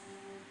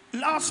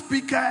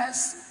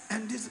loudspeakers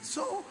and this.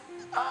 So,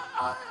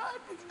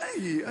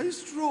 hey,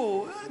 it's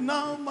true.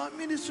 Now my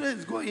ministry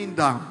is going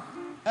down.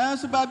 And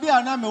so, Baby,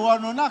 I know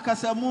no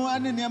Nakasamu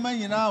and in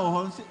Yamani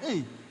now.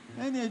 Hey,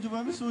 any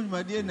Jumami,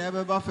 my dear,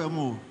 never buffer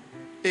more.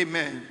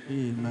 Amen.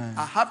 Amen.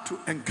 I have to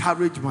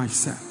encourage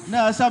myself.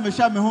 Now, some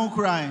shall me home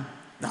crying.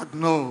 That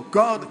no,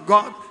 God,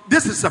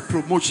 this is a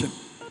promotion.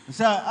 This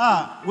is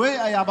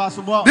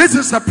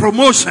a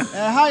promotion.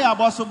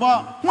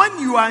 When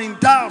you are in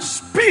doubt,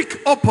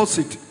 speak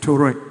opposite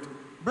to it.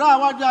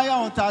 That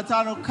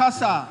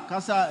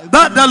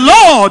the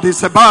Lord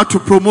is about to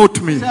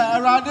promote me.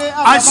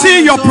 I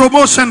see your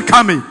promotion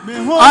coming.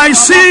 I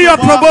see your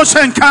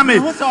promotion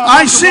coming.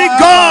 I see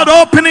God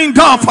opening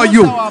door for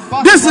you.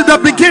 This is the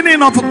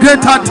beginning of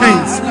greater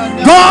things.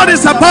 God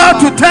is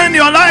about to turn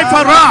your life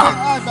around.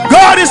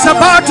 God is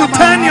about to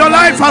turn your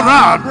life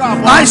around.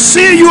 I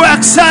see you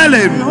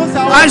excelling.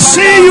 I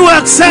see you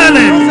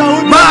excelling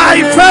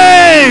by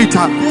faith.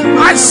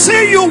 I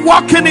see you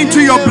walking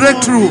into your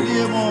breakthrough.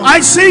 I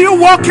see you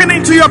walking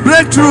into your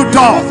breakthrough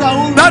door.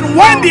 That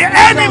when the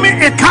enemy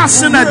is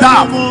casting a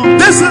doubt,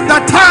 this is the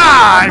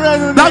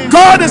time that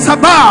God is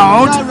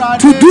about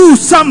to do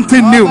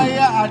something new.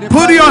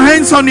 Put your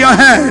hands on your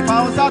head.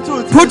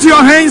 Put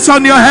your hands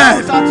on your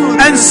head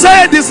and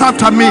say this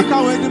after me.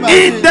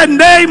 In the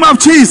name of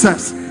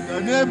Jesus.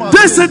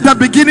 This is the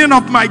beginning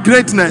of my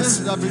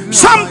greatness.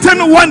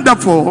 Something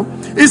wonderful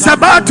is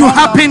about to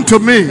happen to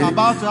me.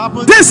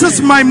 This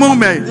is my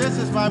moment.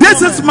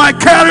 This is my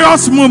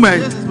curious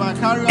moment.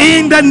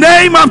 In the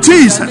name of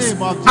Jesus,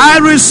 I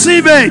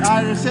receive it.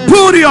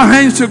 Put your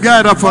hands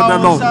together for the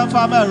Lord.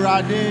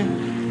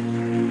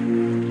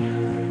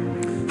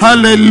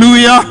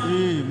 Hallelujah.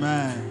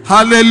 Amen.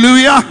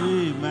 Hallelujah.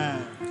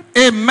 Amen.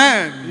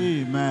 Amen.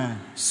 Amen.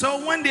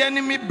 So when the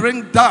enemy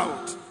brings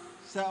doubt,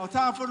 deal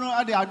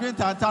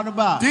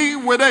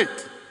with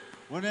it.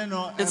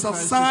 It's a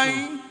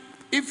sign.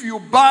 If you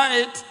buy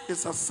it,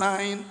 it's a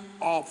sign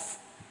of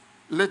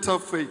little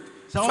faith.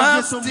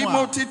 1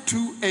 Timothy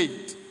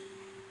 2:8.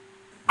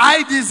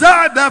 I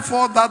desire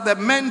therefore that the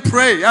men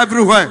pray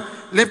everywhere,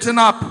 lifting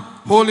up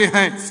holy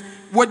hands,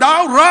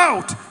 without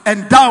doubt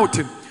and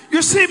doubting.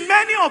 You see,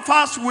 many of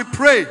us we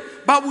pray,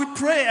 but we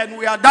pray and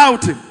we are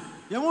doubting.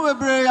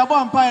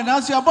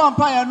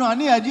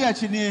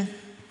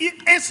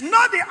 It's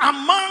not the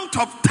amount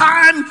of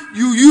time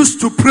you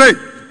used to pray,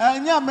 but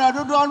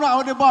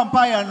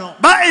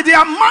it's the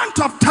amount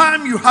of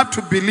time you have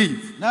to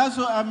believe.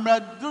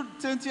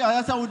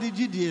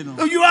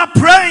 You are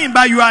praying,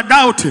 but you are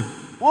doubting.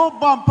 You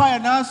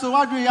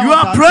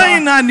are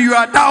praying and you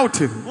are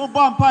doubting.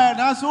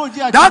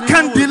 That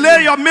can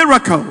delay your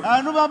miracle.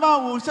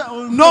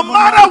 No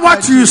matter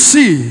what you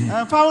see,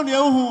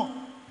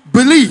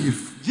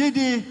 believe.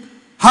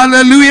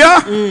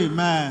 Hallelujah.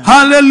 Amen.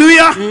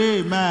 Hallelujah.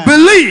 Amen.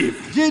 Believe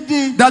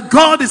that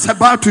God is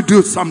about to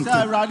do something.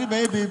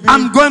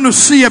 I'm going to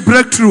see a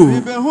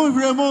breakthrough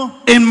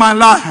in my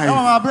life.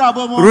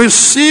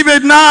 Receive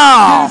it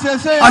now.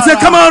 I said,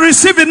 come on,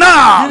 receive it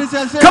now.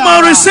 Come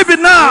on, receive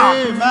it now.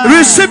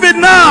 Receive it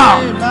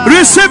now.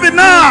 Receive it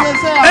now.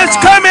 It's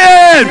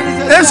coming.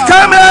 It's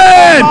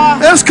coming.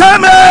 It's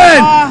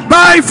coming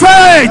by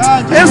faith.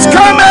 It's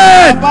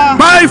coming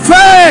by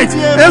faith.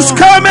 It's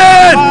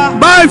coming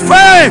by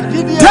faith.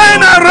 Turn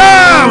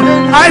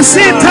around. I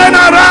see turn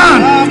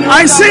around.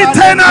 I see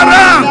turn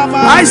around.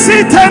 I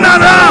see turn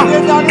around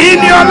in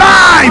your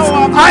life.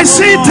 I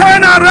see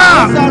turn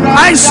around.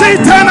 I see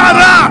turn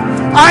around.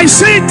 I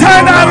see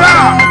turn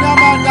around.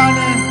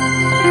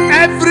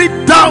 Every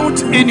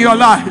doubt in your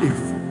life.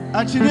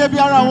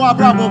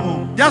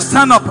 Just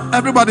stand up.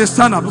 Everybody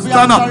stand up.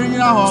 Stand up.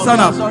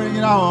 Stand up.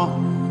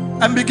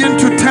 And begin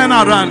to turn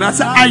around. I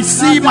say, I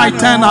see my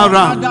turn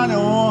around.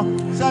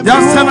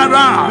 Just turn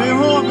around.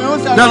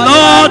 The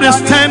Lord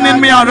is turning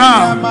me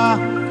around.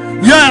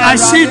 Yeah, I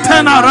see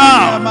turn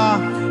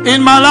around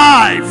in my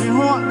life.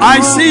 I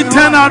see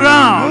turn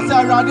around.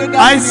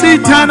 I see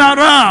turn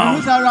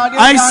around.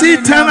 I see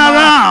turn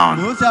around.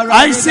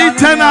 I see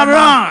turn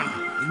around.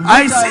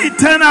 I see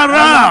turn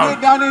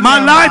around. My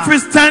life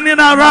is turning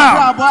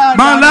around.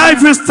 My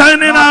life is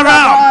turning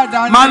around.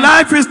 My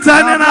life is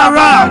turning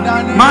around.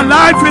 My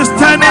life is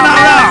turning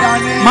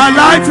around. My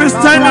life is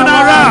turning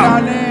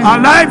around. My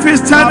life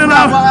is turning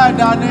around.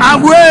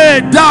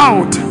 Away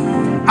doubt.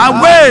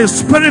 Away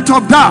spirit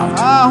of doubt.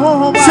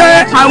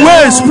 Say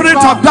away spirit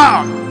of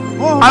doubt.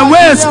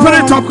 Away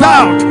spirit of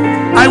doubt.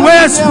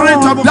 Away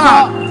spirit of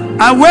doubt.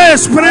 Away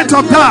spirit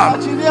of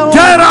doubt.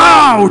 Get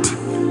out.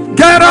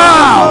 Get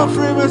out.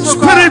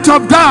 Spirit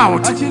of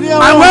doubt.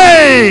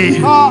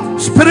 Away.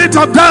 Spirit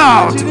of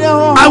doubt.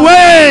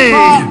 Away.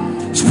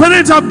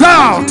 Spirit of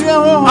doubt.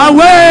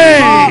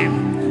 Away.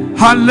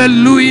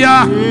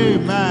 Hallelujah.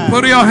 Amen.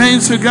 Put your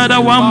hands together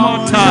one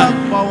more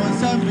time.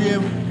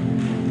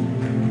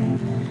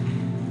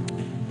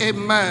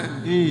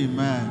 Amen.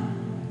 Amen.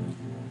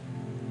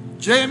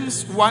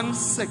 James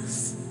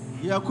 1:6.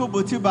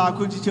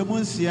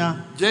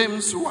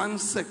 James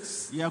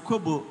 1:6.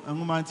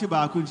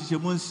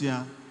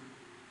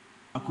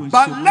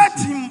 But let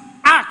him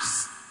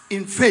ask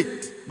in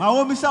faith,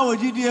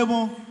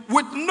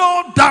 with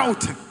no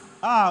doubting.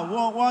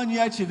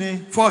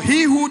 For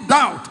he who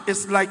doubts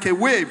is like a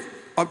wave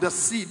of the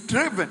sea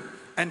driven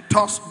and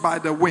tossed by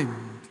the wind.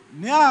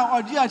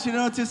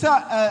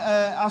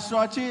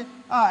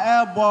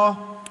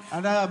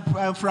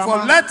 For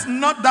let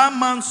not that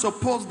man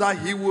suppose that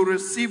he will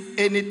receive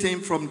anything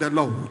from the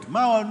Lord.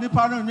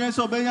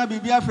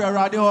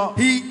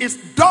 He is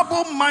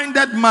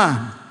double-minded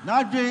man,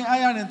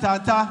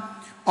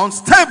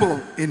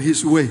 unstable in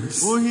his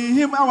ways. So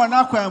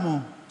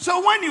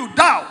when you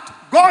doubt,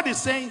 God is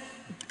saying,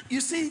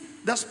 you see,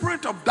 the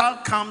spirit of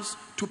doubt comes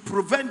to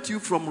prevent you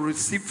from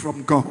receiving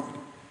from God.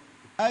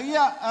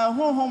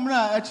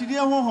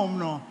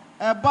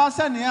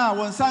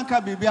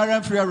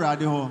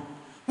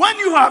 When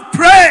you have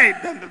prayed,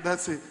 then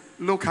that's it.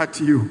 Look at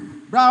you.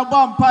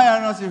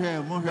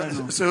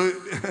 So,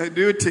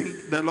 do you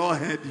think the Lord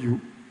heard you?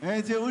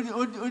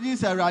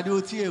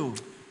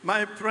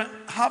 My friend,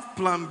 have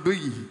plan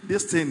B.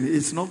 This thing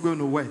is not going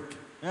to work.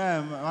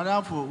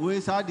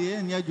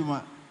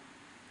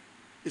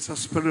 It's a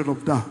spirit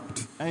of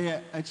doubt.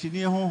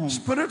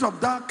 Spirit of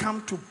doubt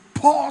comes to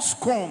pour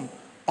scorn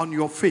on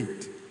your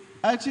faith.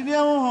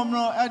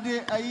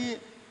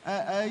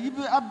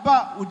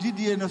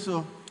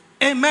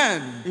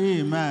 Amen.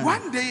 Amen.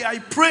 One day I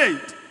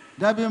prayed.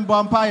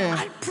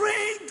 I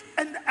prayed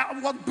and I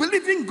was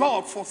believing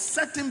God for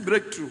certain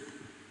breakthrough.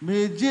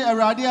 You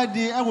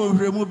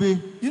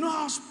know,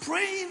 I was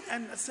praying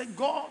and I said,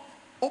 God,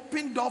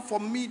 open door for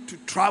me to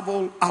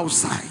travel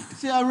outside.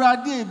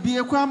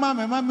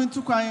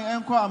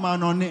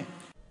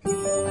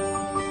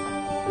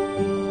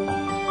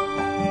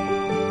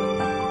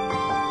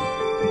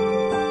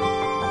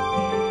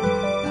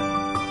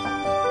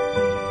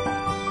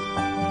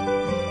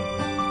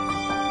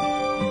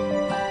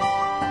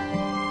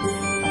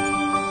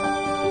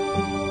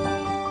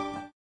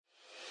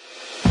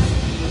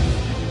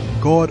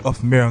 God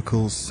of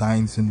miracles,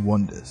 signs and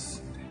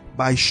wonders,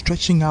 by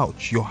stretching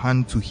out your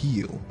hand to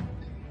heal,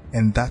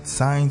 and that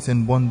signs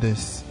and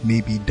wonders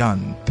may be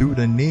done through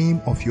the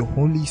name of your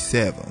holy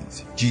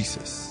servant,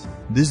 Jesus.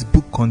 This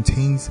book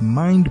contains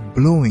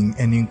mind-blowing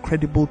and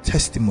incredible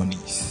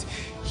testimonies,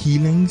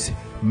 healings,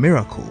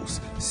 miracles,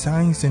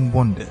 signs and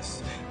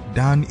wonders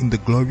done in the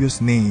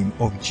glorious name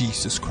of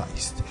Jesus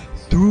Christ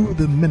through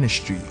the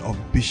ministry of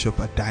Bishop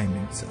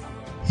Adai-Mensah.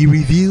 He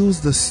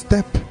reveals the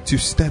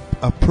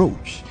step-to-step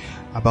approach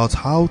about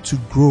how to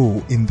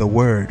grow in the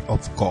Word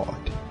of God,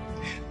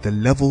 the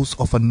levels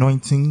of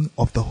anointing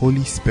of the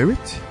Holy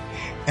Spirit,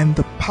 and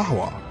the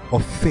power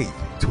of faith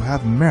to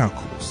have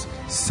miracles,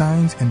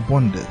 signs and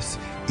wonders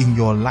in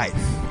your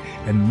life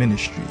and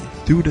ministry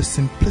through the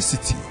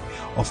simplicity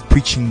of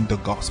preaching the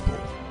gospel.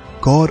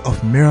 God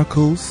of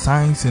miracles,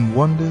 signs and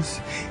wonders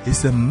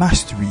is a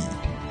must read.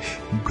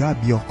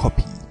 Grab your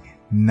copy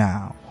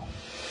now.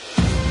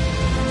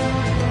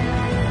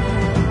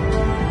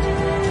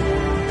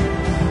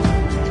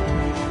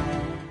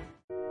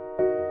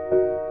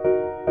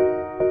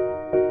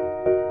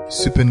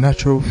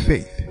 Supernatural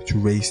faith to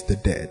raise the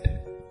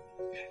dead.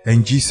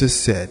 And Jesus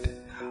said,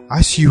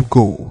 "As you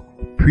go,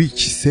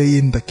 preach,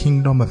 saying, the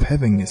kingdom of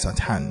heaven is at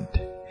hand.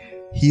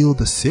 Heal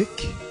the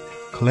sick,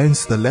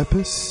 cleanse the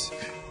lepers,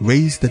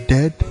 raise the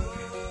dead,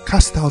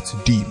 cast out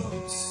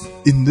demons."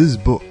 In this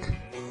book,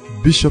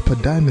 Bishop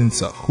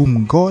Adai-Mensah,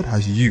 whom God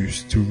has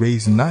used to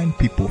raise 9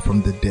 people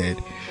from the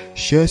dead,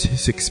 shares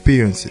his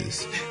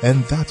experiences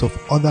and that of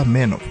other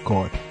men of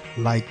God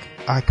like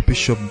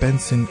Archbishop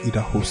Benson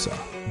Idahosa.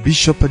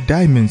 Bishop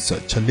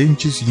Adai-Mensah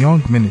challenges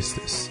young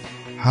ministers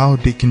how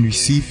they can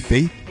receive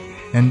faith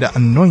and the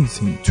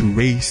anointing to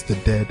raise the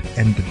dead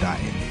and the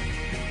dying.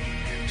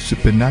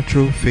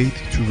 Supernatural faith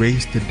to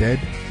raise the dead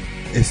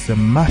is a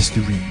must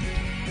read.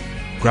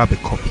 Grab a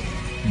copy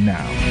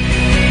now.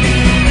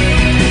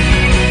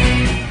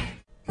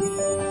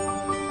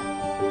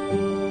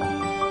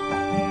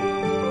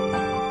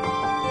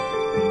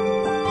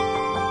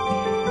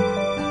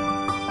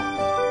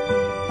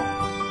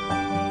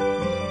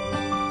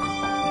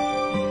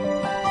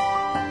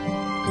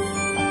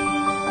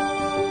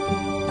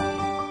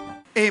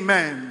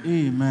 Amen.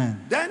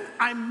 Amen. Then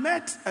I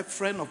met a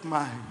friend of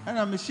mine. And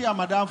I'm here,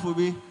 Madame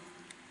Fubi.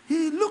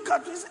 He looked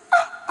at me and said,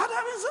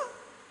 Adai-Mensah,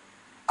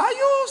 are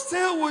you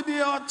still with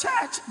your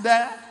church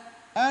there?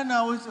 And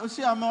I was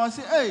here, I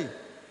say, hey,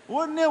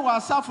 what name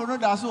was Safo no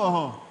da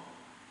so?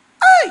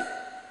 Hey,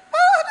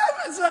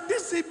 Adai-Mensah,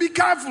 this is be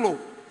careful.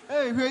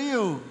 Hey, where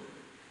you?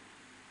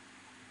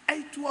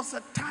 It was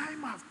a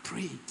time I've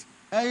prayed.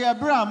 Hey,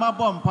 Abraham,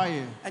 bomb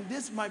pie. And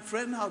this, my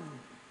friend, had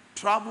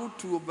traveled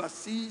to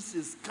overseas,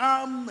 he's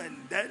come, and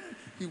then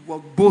he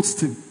was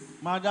boasting.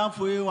 Madam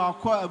Fuyi wa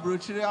kwa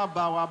abrochire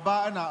aba wa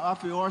ba na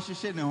afi wo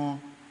hihye ne ho.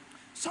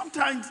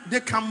 Sometimes they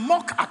can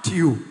mock at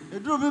you.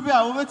 Eduru bibi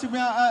a wo betimi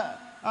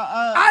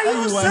Are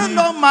you still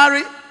not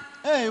married?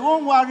 Hey,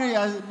 won worry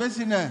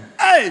besi na.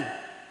 Hey,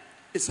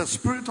 it's a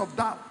spirit of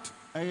doubt.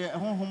 Are you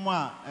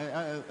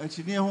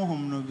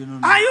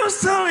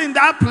still in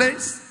that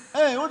place?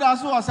 Hey, what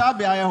does was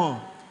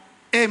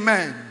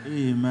Amen.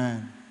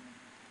 Amen.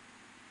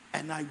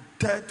 And I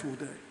dared to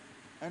them.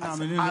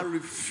 I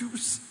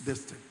refuse this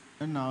thing.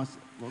 When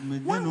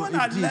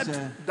I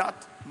left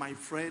that, my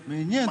friend,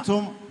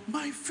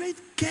 my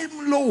faith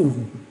came low.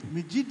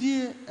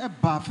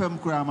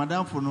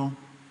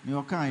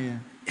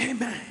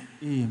 Amen.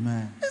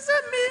 Amen. He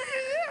said, me,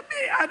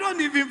 I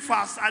don't even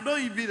fast. I don't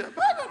even.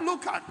 I don't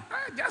look at.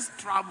 I just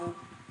travel.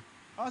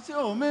 I say,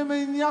 oh, me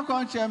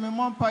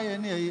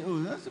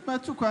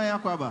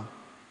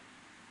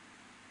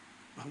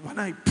But when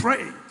I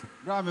prayed,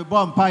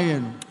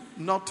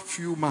 not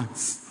few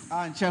months,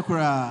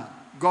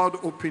 God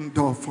opened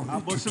door for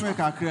me to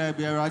travel.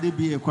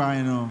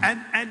 And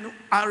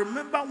I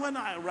remember when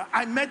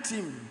I met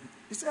him,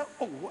 he said,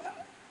 oh,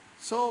 well,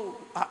 so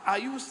are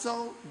you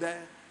still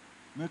there?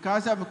 I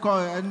said,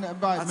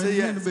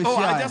 yes. Oh,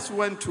 I just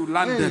went to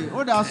London.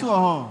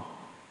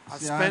 I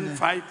spent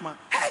 5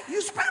 months. Hey,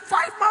 you spent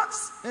 5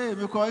 months? Hey.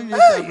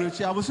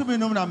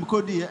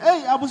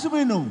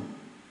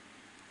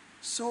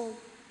 So,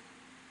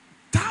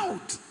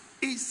 doubt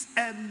is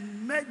a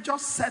major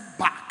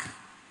setback.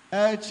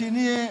 And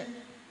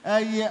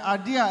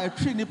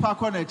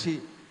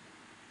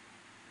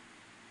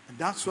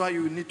that's why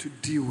you need to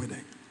deal with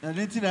it.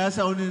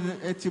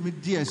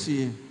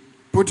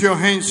 Put your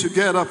hands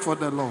together for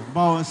the Lord.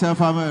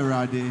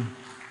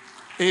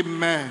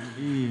 Amen.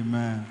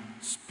 Amen.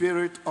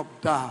 Spirit of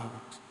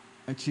doubt.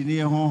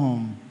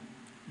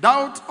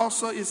 Doubt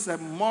also is a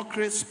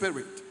mockery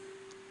spirit.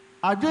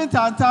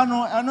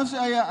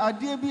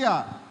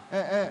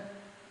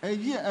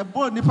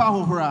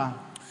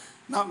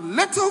 Now,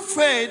 little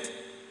faith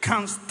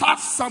can start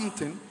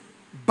something,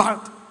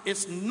 but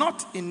it's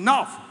not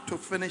enough to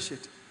finish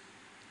it.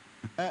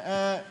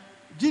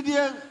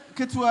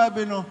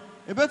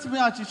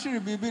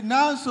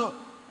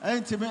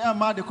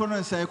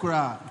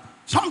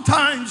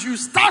 Sometimes you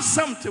start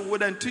something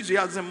with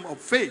enthusiasm of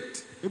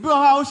faith. Ebi o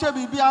ha o she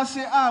bibi ase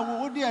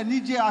wo de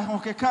anije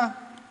ahokeka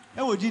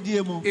e wo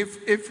gidie mu.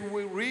 If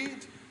we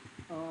read,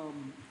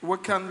 we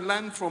can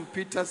learn from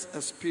Peter's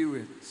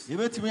experience.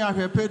 Yebetimi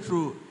ahwe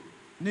Petro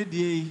ne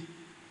die.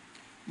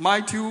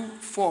 Matthew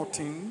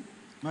 14,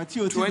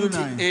 Matthew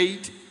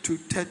 28 to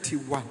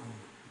 31.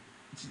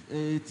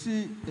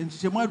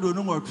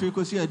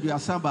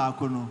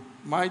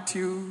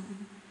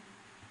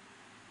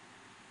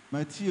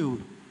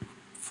 Matthew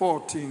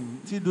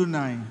 14,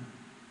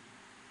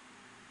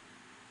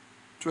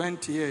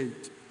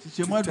 28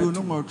 to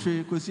 31.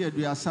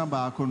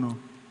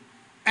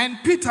 And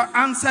Peter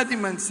answered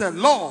him and said,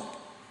 Lord,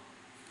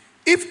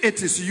 if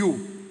it is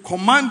you,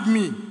 command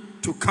me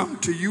to come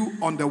to you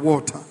on the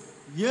water.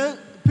 Yeah,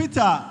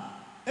 Peter,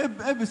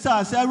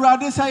 ebisa say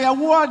awurade say ya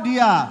wo ade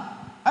a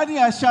ade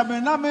a hya me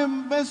na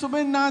me so me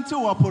nante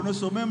wopo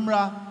so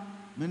memra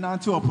me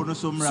nante wopo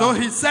so mra. So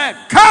he said,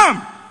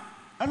 come.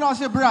 And I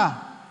say bra.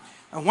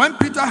 And when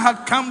Peter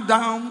had come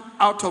down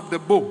out of the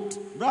boat,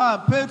 bra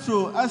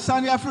Petro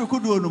asani afri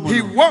kudu no mo.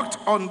 He walked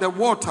on the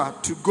water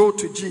to go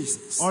to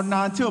Jesus. On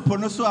nante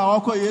wopo so a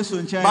wako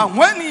Yesu nchen. But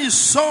when he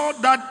saw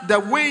that the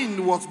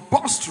wind was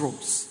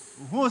boisterous,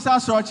 he was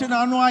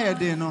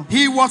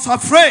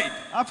afraid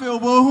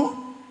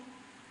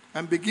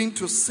and began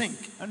to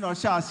sink.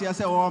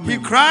 He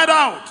cried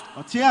out,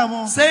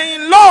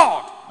 saying,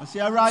 Lord,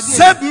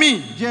 save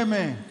me.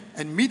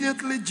 And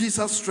immediately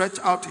Jesus stretched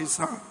out his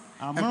hand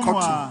and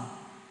caught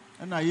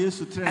him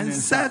and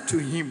said to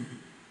him,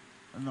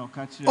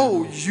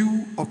 Oh,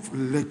 you of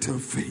little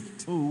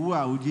faith,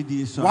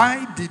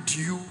 why did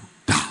you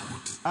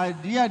doubt?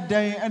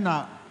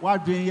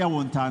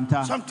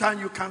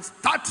 Sometimes you can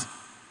start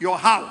your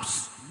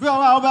house,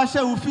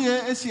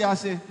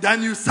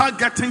 then you start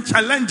getting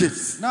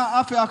challenges. So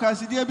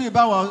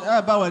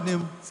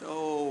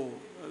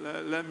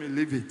let me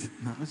leave it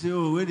now.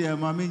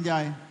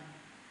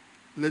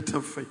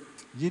 Little faith.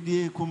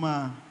 You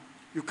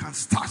can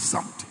start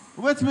something.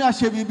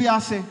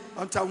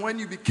 Until when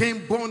you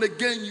became born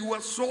again, you were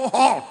so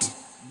hot.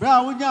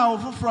 But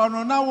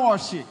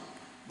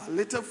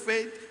little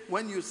faith,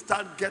 when you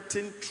start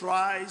getting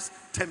trials,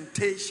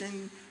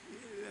 temptation,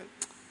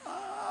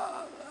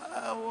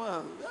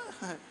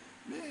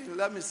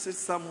 let me sit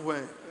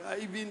somewhere.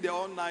 Even the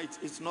all night,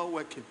 it's not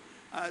working.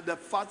 The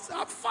faster.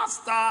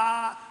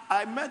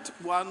 I met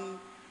one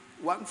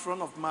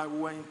friend of mine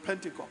who were in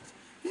Pentecost.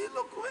 He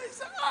looked away. He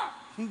said,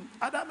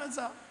 Adam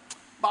said,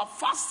 but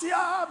fast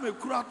ya me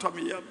kura to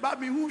me,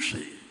 baby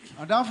hushi.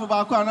 Adam for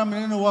back and I'm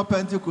in the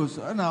Pentecost.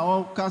 And I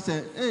all can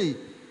say, hey,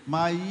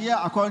 my year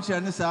a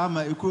conscience, I'm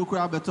a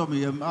kura better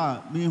me,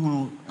 me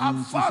who.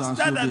 I'm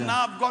faster than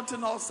now. I've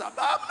gotten all stuff.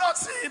 I'm not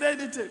seeing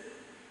anything.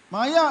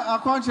 My year a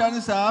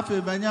conscience, I'm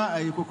a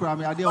kura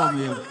me.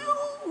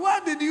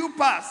 Where did you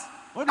pass?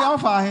 What do you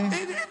offer him?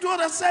 It was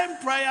the same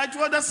prayer. It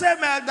was the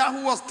same elder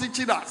who was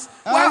teaching us.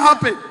 What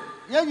happened?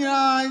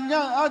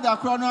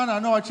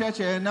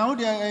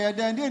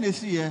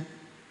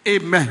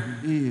 Amen.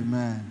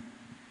 Amen.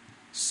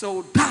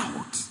 So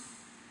doubt.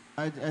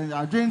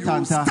 You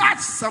will start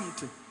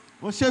something,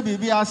 but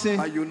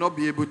you will not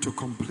be able to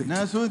complete.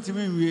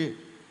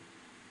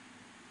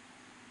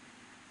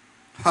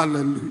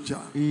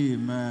 Hallelujah.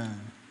 Amen.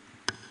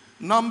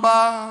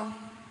 Number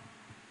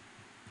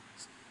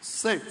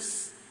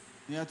 6.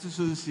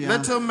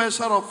 Little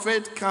measure of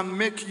faith can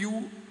make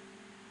you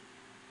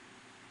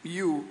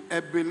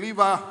a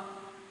believer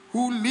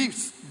who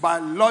lives by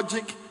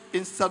logic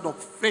instead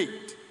of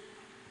faith.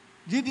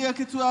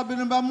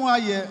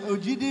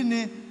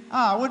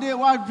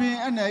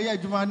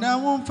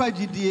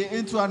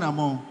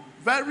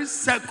 Very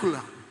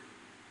secular.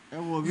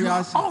 You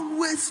are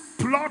always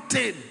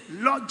plotting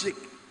logic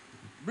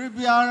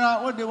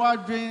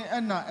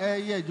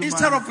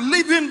instead of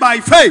living by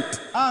faith.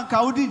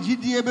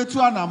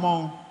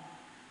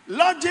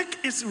 Logic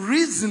is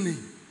reasoning.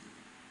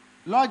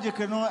 Logic,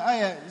 they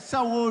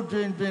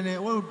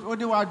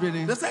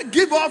say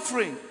give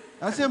offering.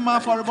 I say ma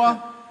for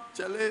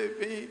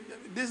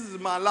this is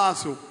my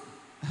last one.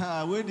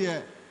 I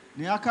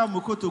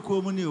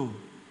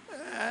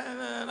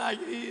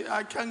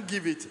can't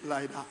give it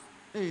like that.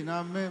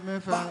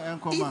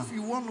 But if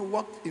you want to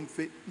walk in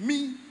faith,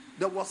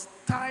 there was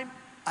time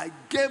I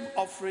gave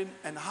offering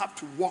and have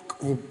to walk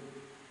home.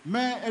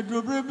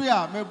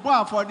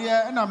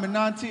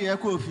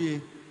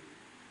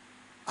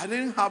 I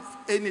didn't have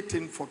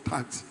anything for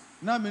taxi.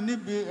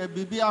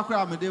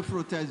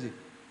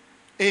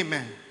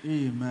 Amen.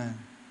 Amen.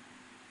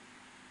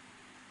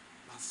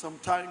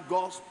 Sometimes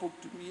God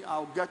spoke to me,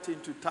 I'll get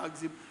into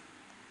taxi.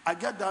 I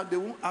get down, they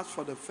won't ask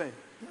for the fare.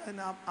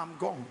 And I'm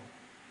gone.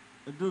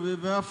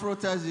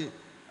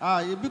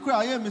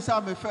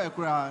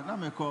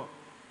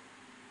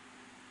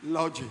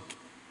 Logic.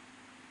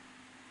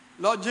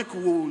 Logic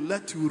will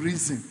let you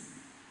reason.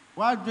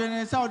 I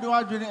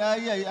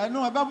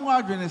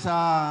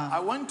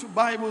went to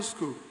Bible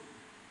school.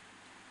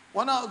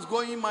 When I was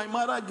going, my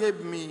mother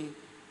gave me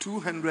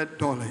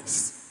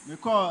 $200.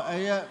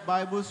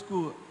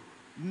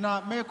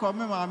 Na me ko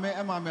me ma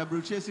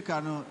abroche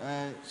sika no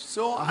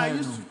So I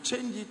used to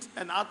change it,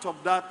 and out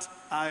of that,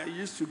 I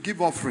used to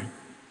give offering.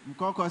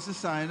 Nkoko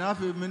sisa na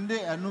afi mende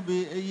enu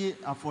bi eyi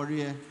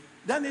afore.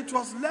 Then it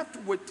was left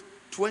with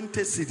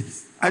 20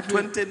 cedis,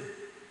 $20.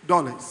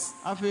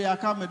 Afi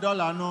aka me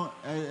dollar no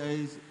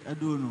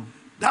edu no.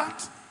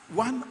 That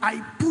one,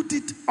 I put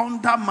it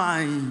under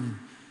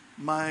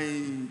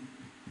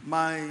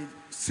my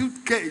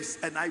suitcase,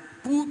 and I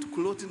put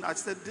clothing. I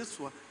said, this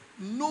one,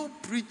 no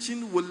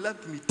preaching will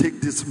let me take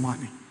this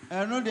money.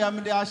 No, they am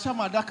the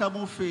ashama daka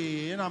mu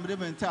fe, and I'm the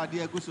mentor.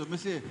 Dear Guso, me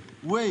say,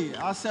 "Way,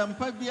 asem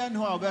pa bia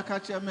no obe ka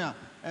che me a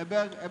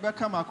ebe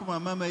ka makuma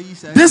mama yi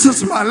say." This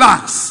is my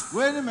last.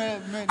 Me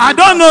I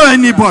don't know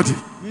anybody.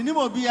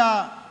 Minimo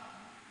bia.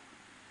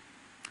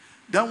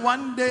 Then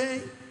one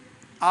day,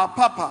 our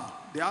Papa,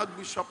 the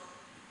Archbishop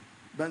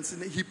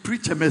Benson, he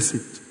preached a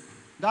message.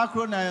 That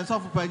crone na so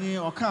for pani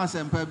o ka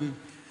asem pa bi.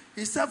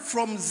 He said,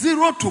 from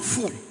 0 to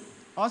 4.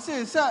 O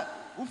say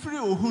ufiri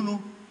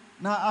ohunu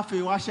na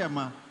afi wa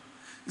shema.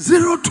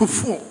 0 to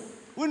 4.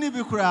 Uni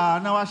bi kura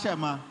na wa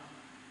shema.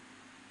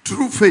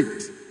 True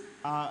faith.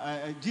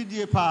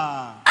 GDA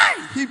pa.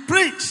 He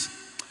preached.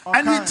 Okay.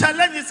 And he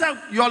challenged himself,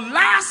 your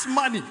last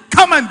money,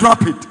 come and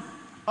drop it.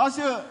 O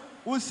say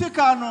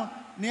usika no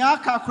ni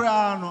aka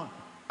kura no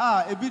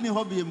ebi ni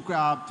hobby im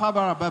kura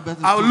fabara baba.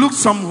 I'll look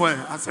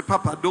somewhere. I said,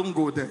 Papa, don't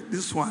go there.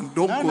 This one,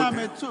 don't go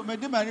there. Me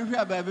di mani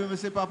hwe baby me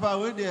say Papa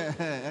we dey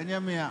enye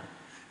me a.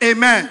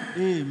 Amen.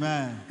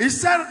 Amen. He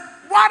said,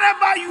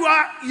 whatever you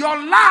are, your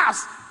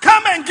last,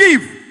 come and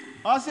give.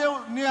 I say,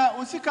 near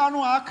Usika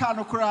no aka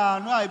no kura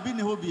no I be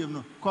ni hobby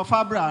no. Ko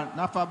fabra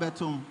na fa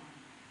betum.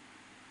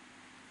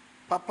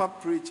 Papa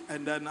preached,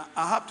 and then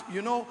I have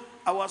to,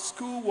 our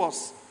school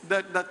was,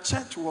 the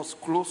church was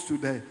close to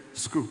the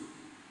school.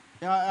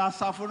 Ya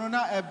asafo no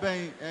na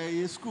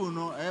eben school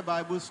no,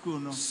 Bible school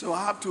no. So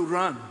I have to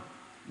run.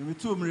 Me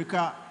too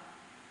America.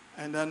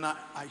 And then I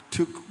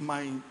took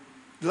my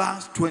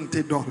last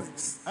 $20.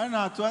 And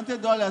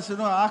 $20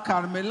 no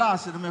aka me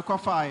last no me ko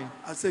fai.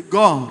 I said,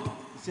 God,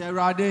 say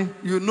Rade,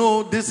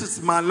 this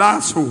is my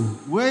last home.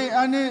 We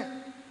ani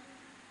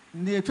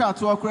ni etwa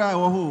to okura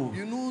wo ho.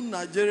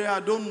 Nigeria, I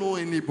don't know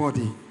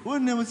anybody.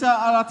 Unnim say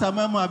alata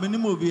mama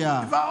menim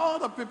obia. If all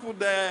the people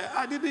there,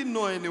 I didn't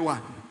know anyone.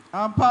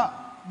 Ampa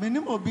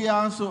menim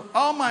obia nso.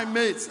 All my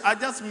mates, I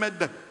just met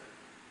them.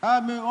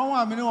 Me won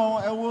wa menim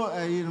won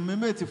ewo me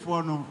mate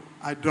for no.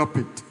 I drop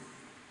it.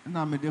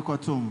 Na me de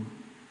kotum.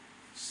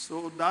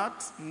 So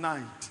that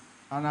night,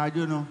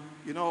 anajo no.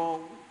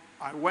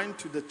 I went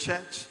to the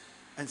church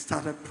and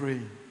started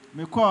praying.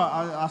 Me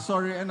call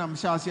sorry and I'm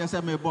sure say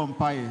me bomb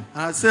pie. And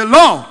I say,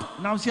 Lord,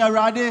 now see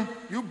Rade,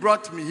 you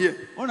brought me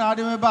here.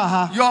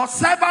 Your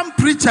servant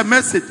preached a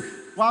message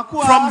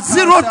from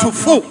 0 to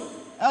 4.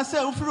 I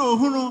say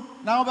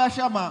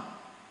now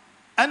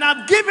and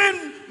I've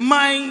given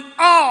my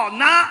all.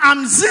 Now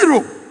I'm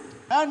 0.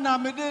 And now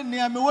me de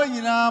near me when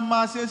you know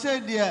ma say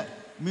dear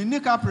me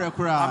nika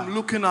prekura. I'm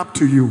looking up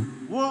to you.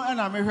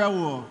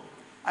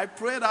 I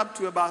prayed up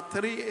to about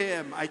 3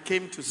 a.m. I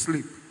came to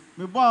sleep.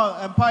 Me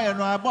bought empire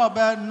no I bought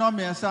bed no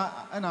me and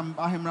I'm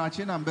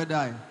ahimrachi and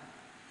bedai.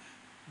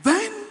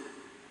 Then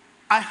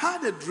I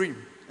had a dream.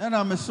 And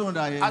I'm a son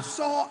I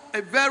saw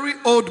a very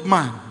old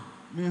man.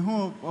 Me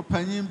who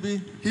opinion be.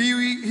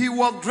 He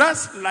was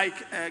dressed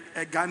like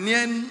a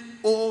Ghanaian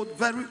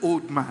very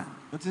old man.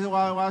 But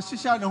was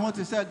shisha no want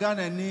to say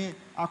Ghana ni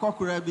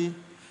akokura bi.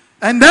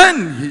 And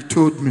then he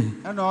told me.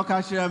 And all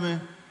catch me.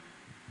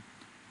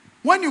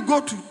 When you go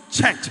to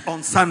church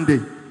on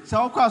Sunday,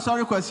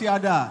 sorry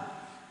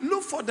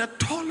look for the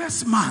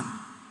tallest man.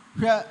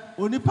 Go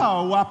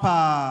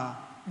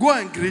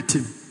and greet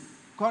him.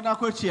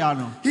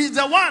 He's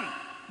the one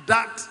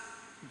that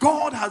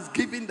God has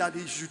given that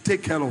he should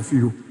take care of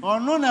you.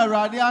 Put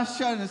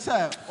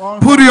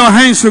your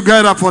hands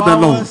together for the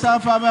Lord.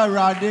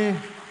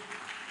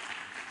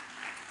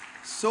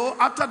 So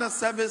after the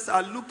service,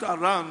 I looked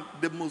around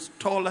the most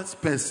tallest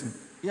person.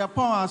 I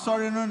saw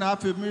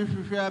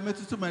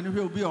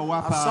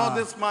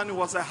this man who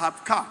was a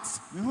half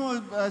caste.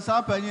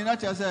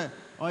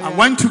 I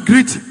went to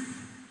greet him.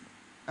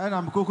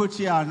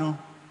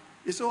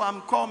 He said,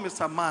 I'm called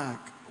Mr. Mark.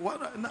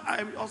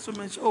 I also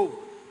mentioned,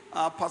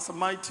 Pastor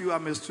Matthew,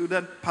 I'm a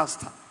student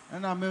pastor.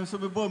 Amen.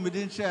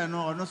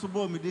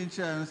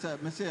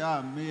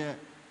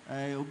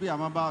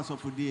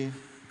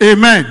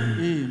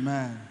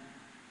 Amen.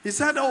 He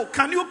said,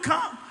 can you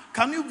come?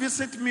 Can you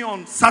visit me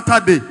on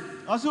Saturday?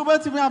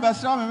 Saturday,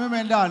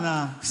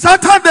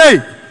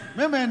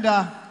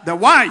 the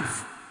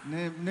wife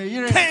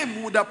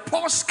came with a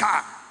Porsche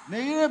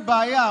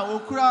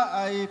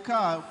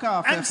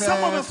car. And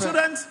some of the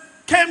students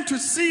came to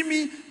see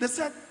me. They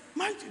said,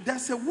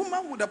 there's a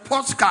woman with a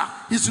Porsche car.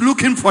 He's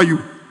looking for you.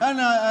 And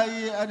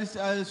he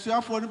said,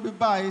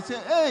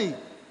 hey,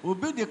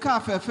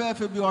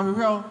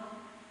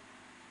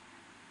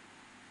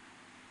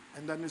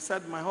 and then he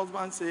said, my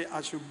husband said,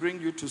 I should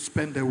bring you to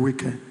spend the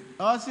weekend.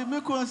 We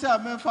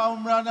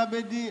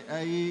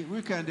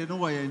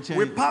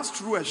passed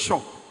through a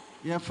shop.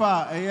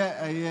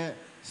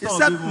 He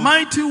said,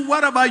 Mighty,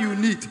 whatever you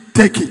need,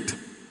 take it.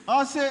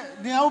 I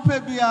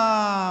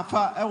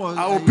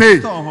will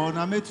pay.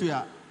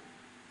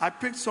 I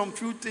picked some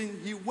few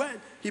things. He went,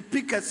 he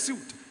picked a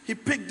suit. He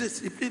picked this.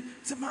 He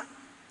said, man,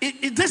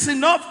 is this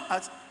enough?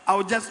 I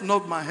will just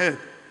nod my head.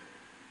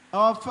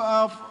 That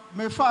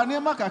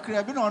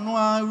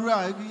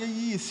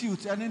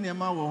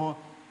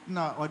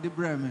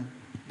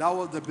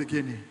was the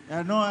beginning.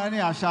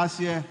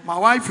 My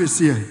wife is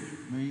here.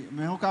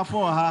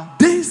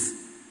 This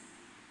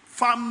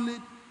family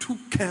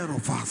took care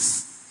of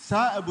us.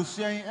 I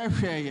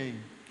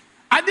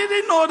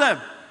didn't know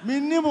them. You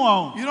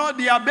know,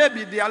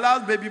 their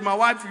last baby, my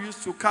wife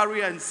used to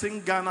carry and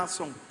sing Ghana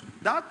song.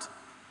 That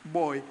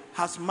boy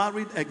has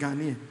married a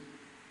Ghanaian.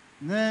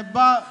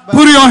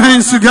 Put your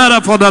hands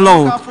together for the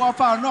Lord.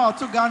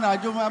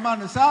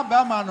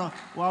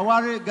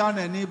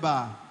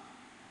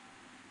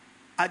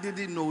 I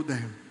didn't know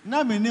them.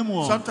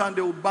 Sometimes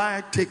they will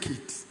buy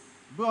tickets.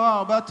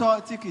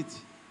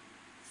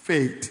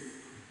 Faith.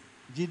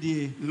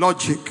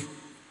 Logic.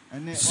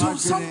 So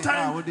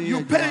sometimes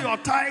you pay your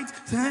tithe.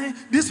 Say,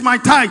 this is my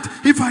tithe.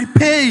 If I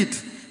pay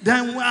it,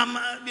 then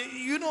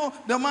you know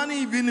the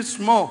money even is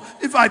small.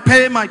 If I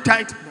pay my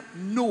tithe,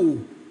 no,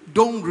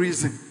 don't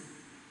reason.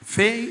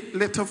 Faith,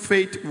 little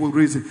faith will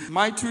reason.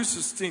 Matthew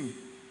 16,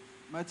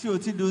 5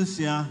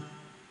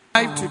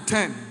 to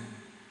 10.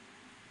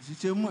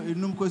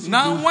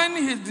 Now when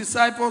his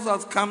disciples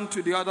had come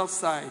to the other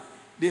side,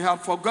 they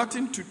had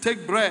forgotten to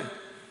take bread.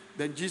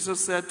 Then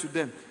Jesus said to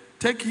them,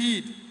 take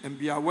heed and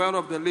be aware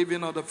of the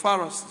leaven of the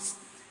Pharisees.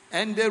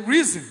 And they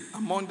reasoned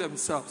among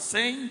themselves,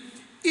 saying,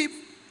 if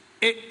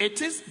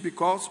it is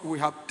because we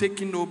have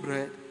taken no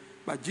bread.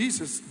 But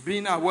Jesus,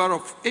 being aware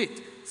of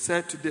it,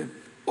 said to them,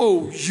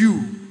 oh,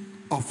 you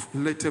of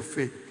little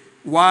faith,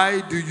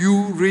 why do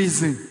you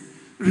reason?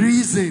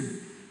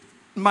 Reason.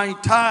 My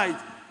tithe,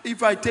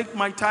 if I take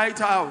my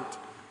tithe out,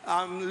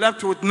 I'm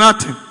left with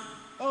nothing.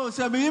 Oh,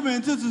 so my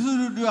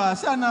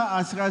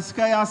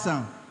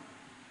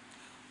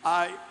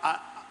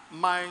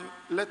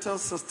little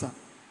sister,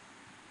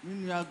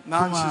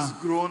 now she's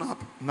grown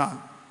up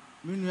now.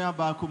 I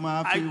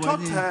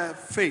taught her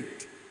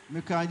faith.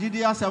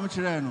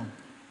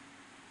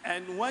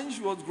 And when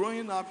she was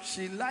growing up,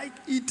 she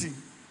liked eating.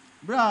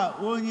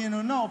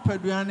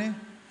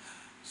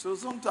 So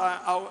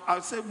sometimes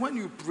I'll say, when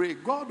you pray,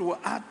 God will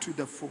add to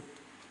the food.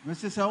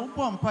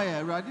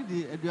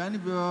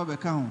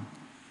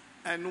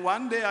 And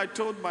one day I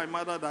told my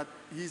mother that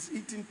he's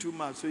eating too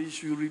much, so he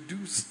should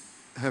reduce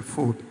her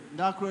food.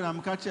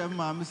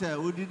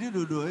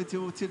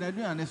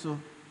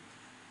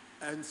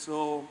 And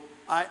so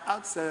I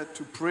asked her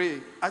to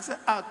pray. I said,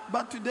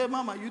 but today,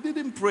 Mama, you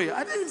didn't pray.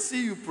 I didn't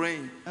see you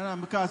praying.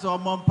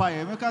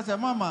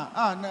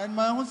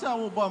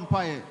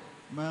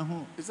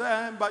 He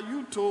said, but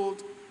you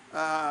told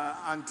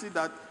Auntie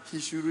that he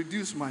should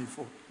reduce my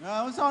food.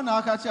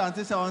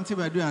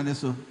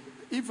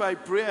 If I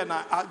pray and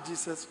I ask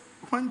Jesus,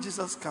 when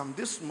Jesus comes,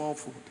 this small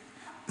food.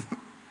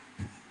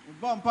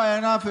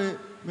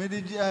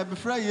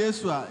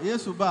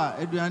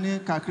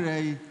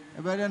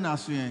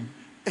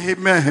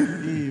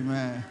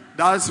 Amen.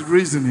 That's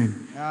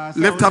reasoning.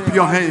 Lift up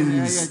your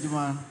hands.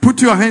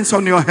 Put your hands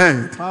on your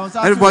head.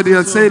 Everybody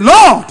will say,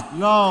 Lord,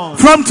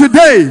 from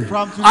today,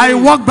 I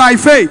walk by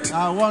faith,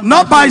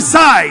 not by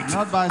sight.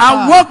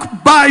 I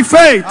walk by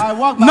faith,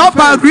 not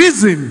by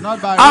reason.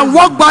 I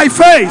walk by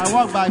faith,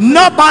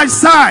 not by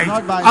sight.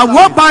 I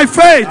walk by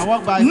faith,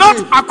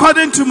 not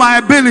according to my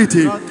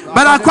ability,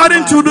 but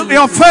according to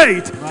your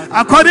faith,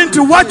 according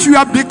to what you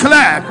have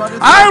declared.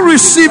 I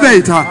receive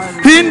it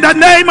in the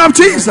name of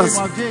Jesus.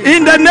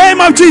 In the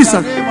name of Jesus.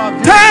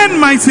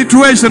 Turn my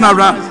situation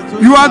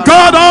around. You are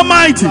God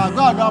Almighty.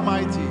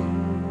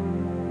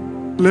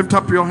 Lift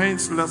up your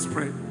hands. Let's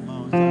pray.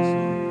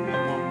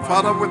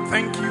 Father, we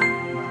thank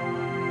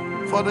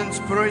you for the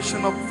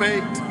inspiration of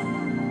faith.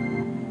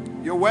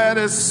 Your word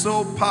is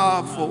so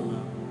powerful.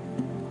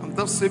 And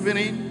this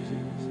evening,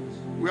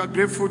 we are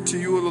grateful to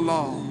you,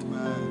 Lord.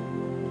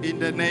 In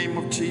the name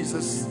of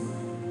Jesus.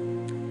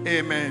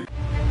 Amen.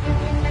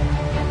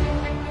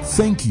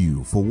 Thank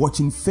you for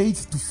watching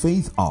Faith to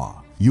Faith Hour.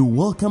 You're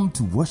welcome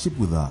to worship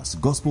with us,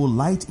 Gospel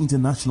Light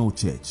International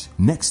Church,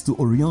 next to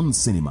Orion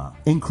Cinema,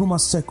 Nkrumah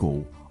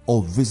Circle,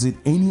 or visit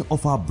any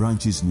of our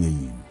branches near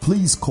you.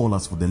 Please call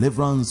us for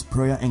deliverance,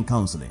 prayer, and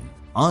counseling.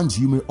 And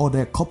you may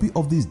order a copy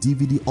of this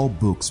DVD or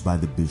books by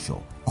the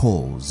Bishop.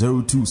 Call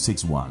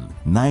 0261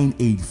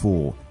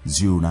 984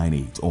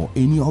 098 or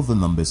any of the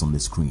numbers on the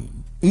screen.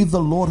 If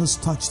the Lord has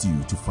touched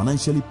you to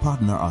financially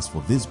partner us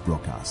for this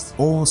broadcast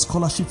or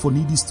scholarship for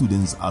needy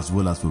students as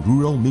well as for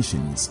rural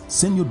missions,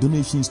 send your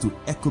donations to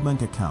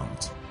EcoBank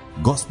account,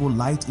 Gospel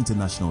Light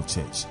International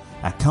Church,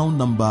 account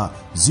number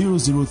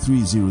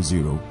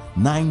 00300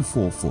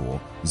 944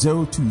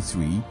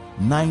 023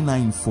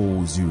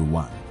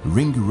 99401,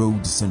 Ring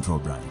Road Central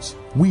Branch.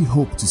 We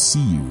hope to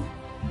see you.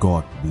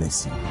 God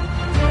bless you.